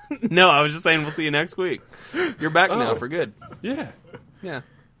 What? No, I was just saying we'll see you next week. You're back now for good. Yeah. Yeah.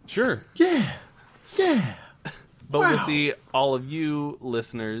 Sure. Yeah. Yeah. But Wow. we'll see all of you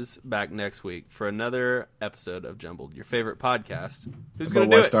listeners back next week for another episode of Jumbled, your favorite podcast. Who's But going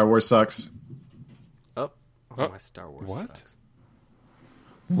to why do it? Star Wars sucks? Oh, my Star Wars What? sucks.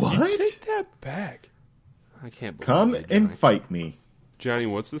 What? Take that back. I can't believe Come it, and Johnny. fight me. Johnny,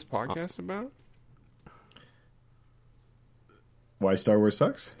 what's this podcast about? Why Star Wars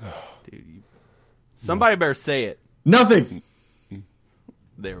sucks? Dude, somebody better say it. Nothing.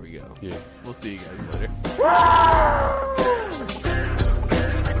 There we go. Yeah. We'll see you guys later.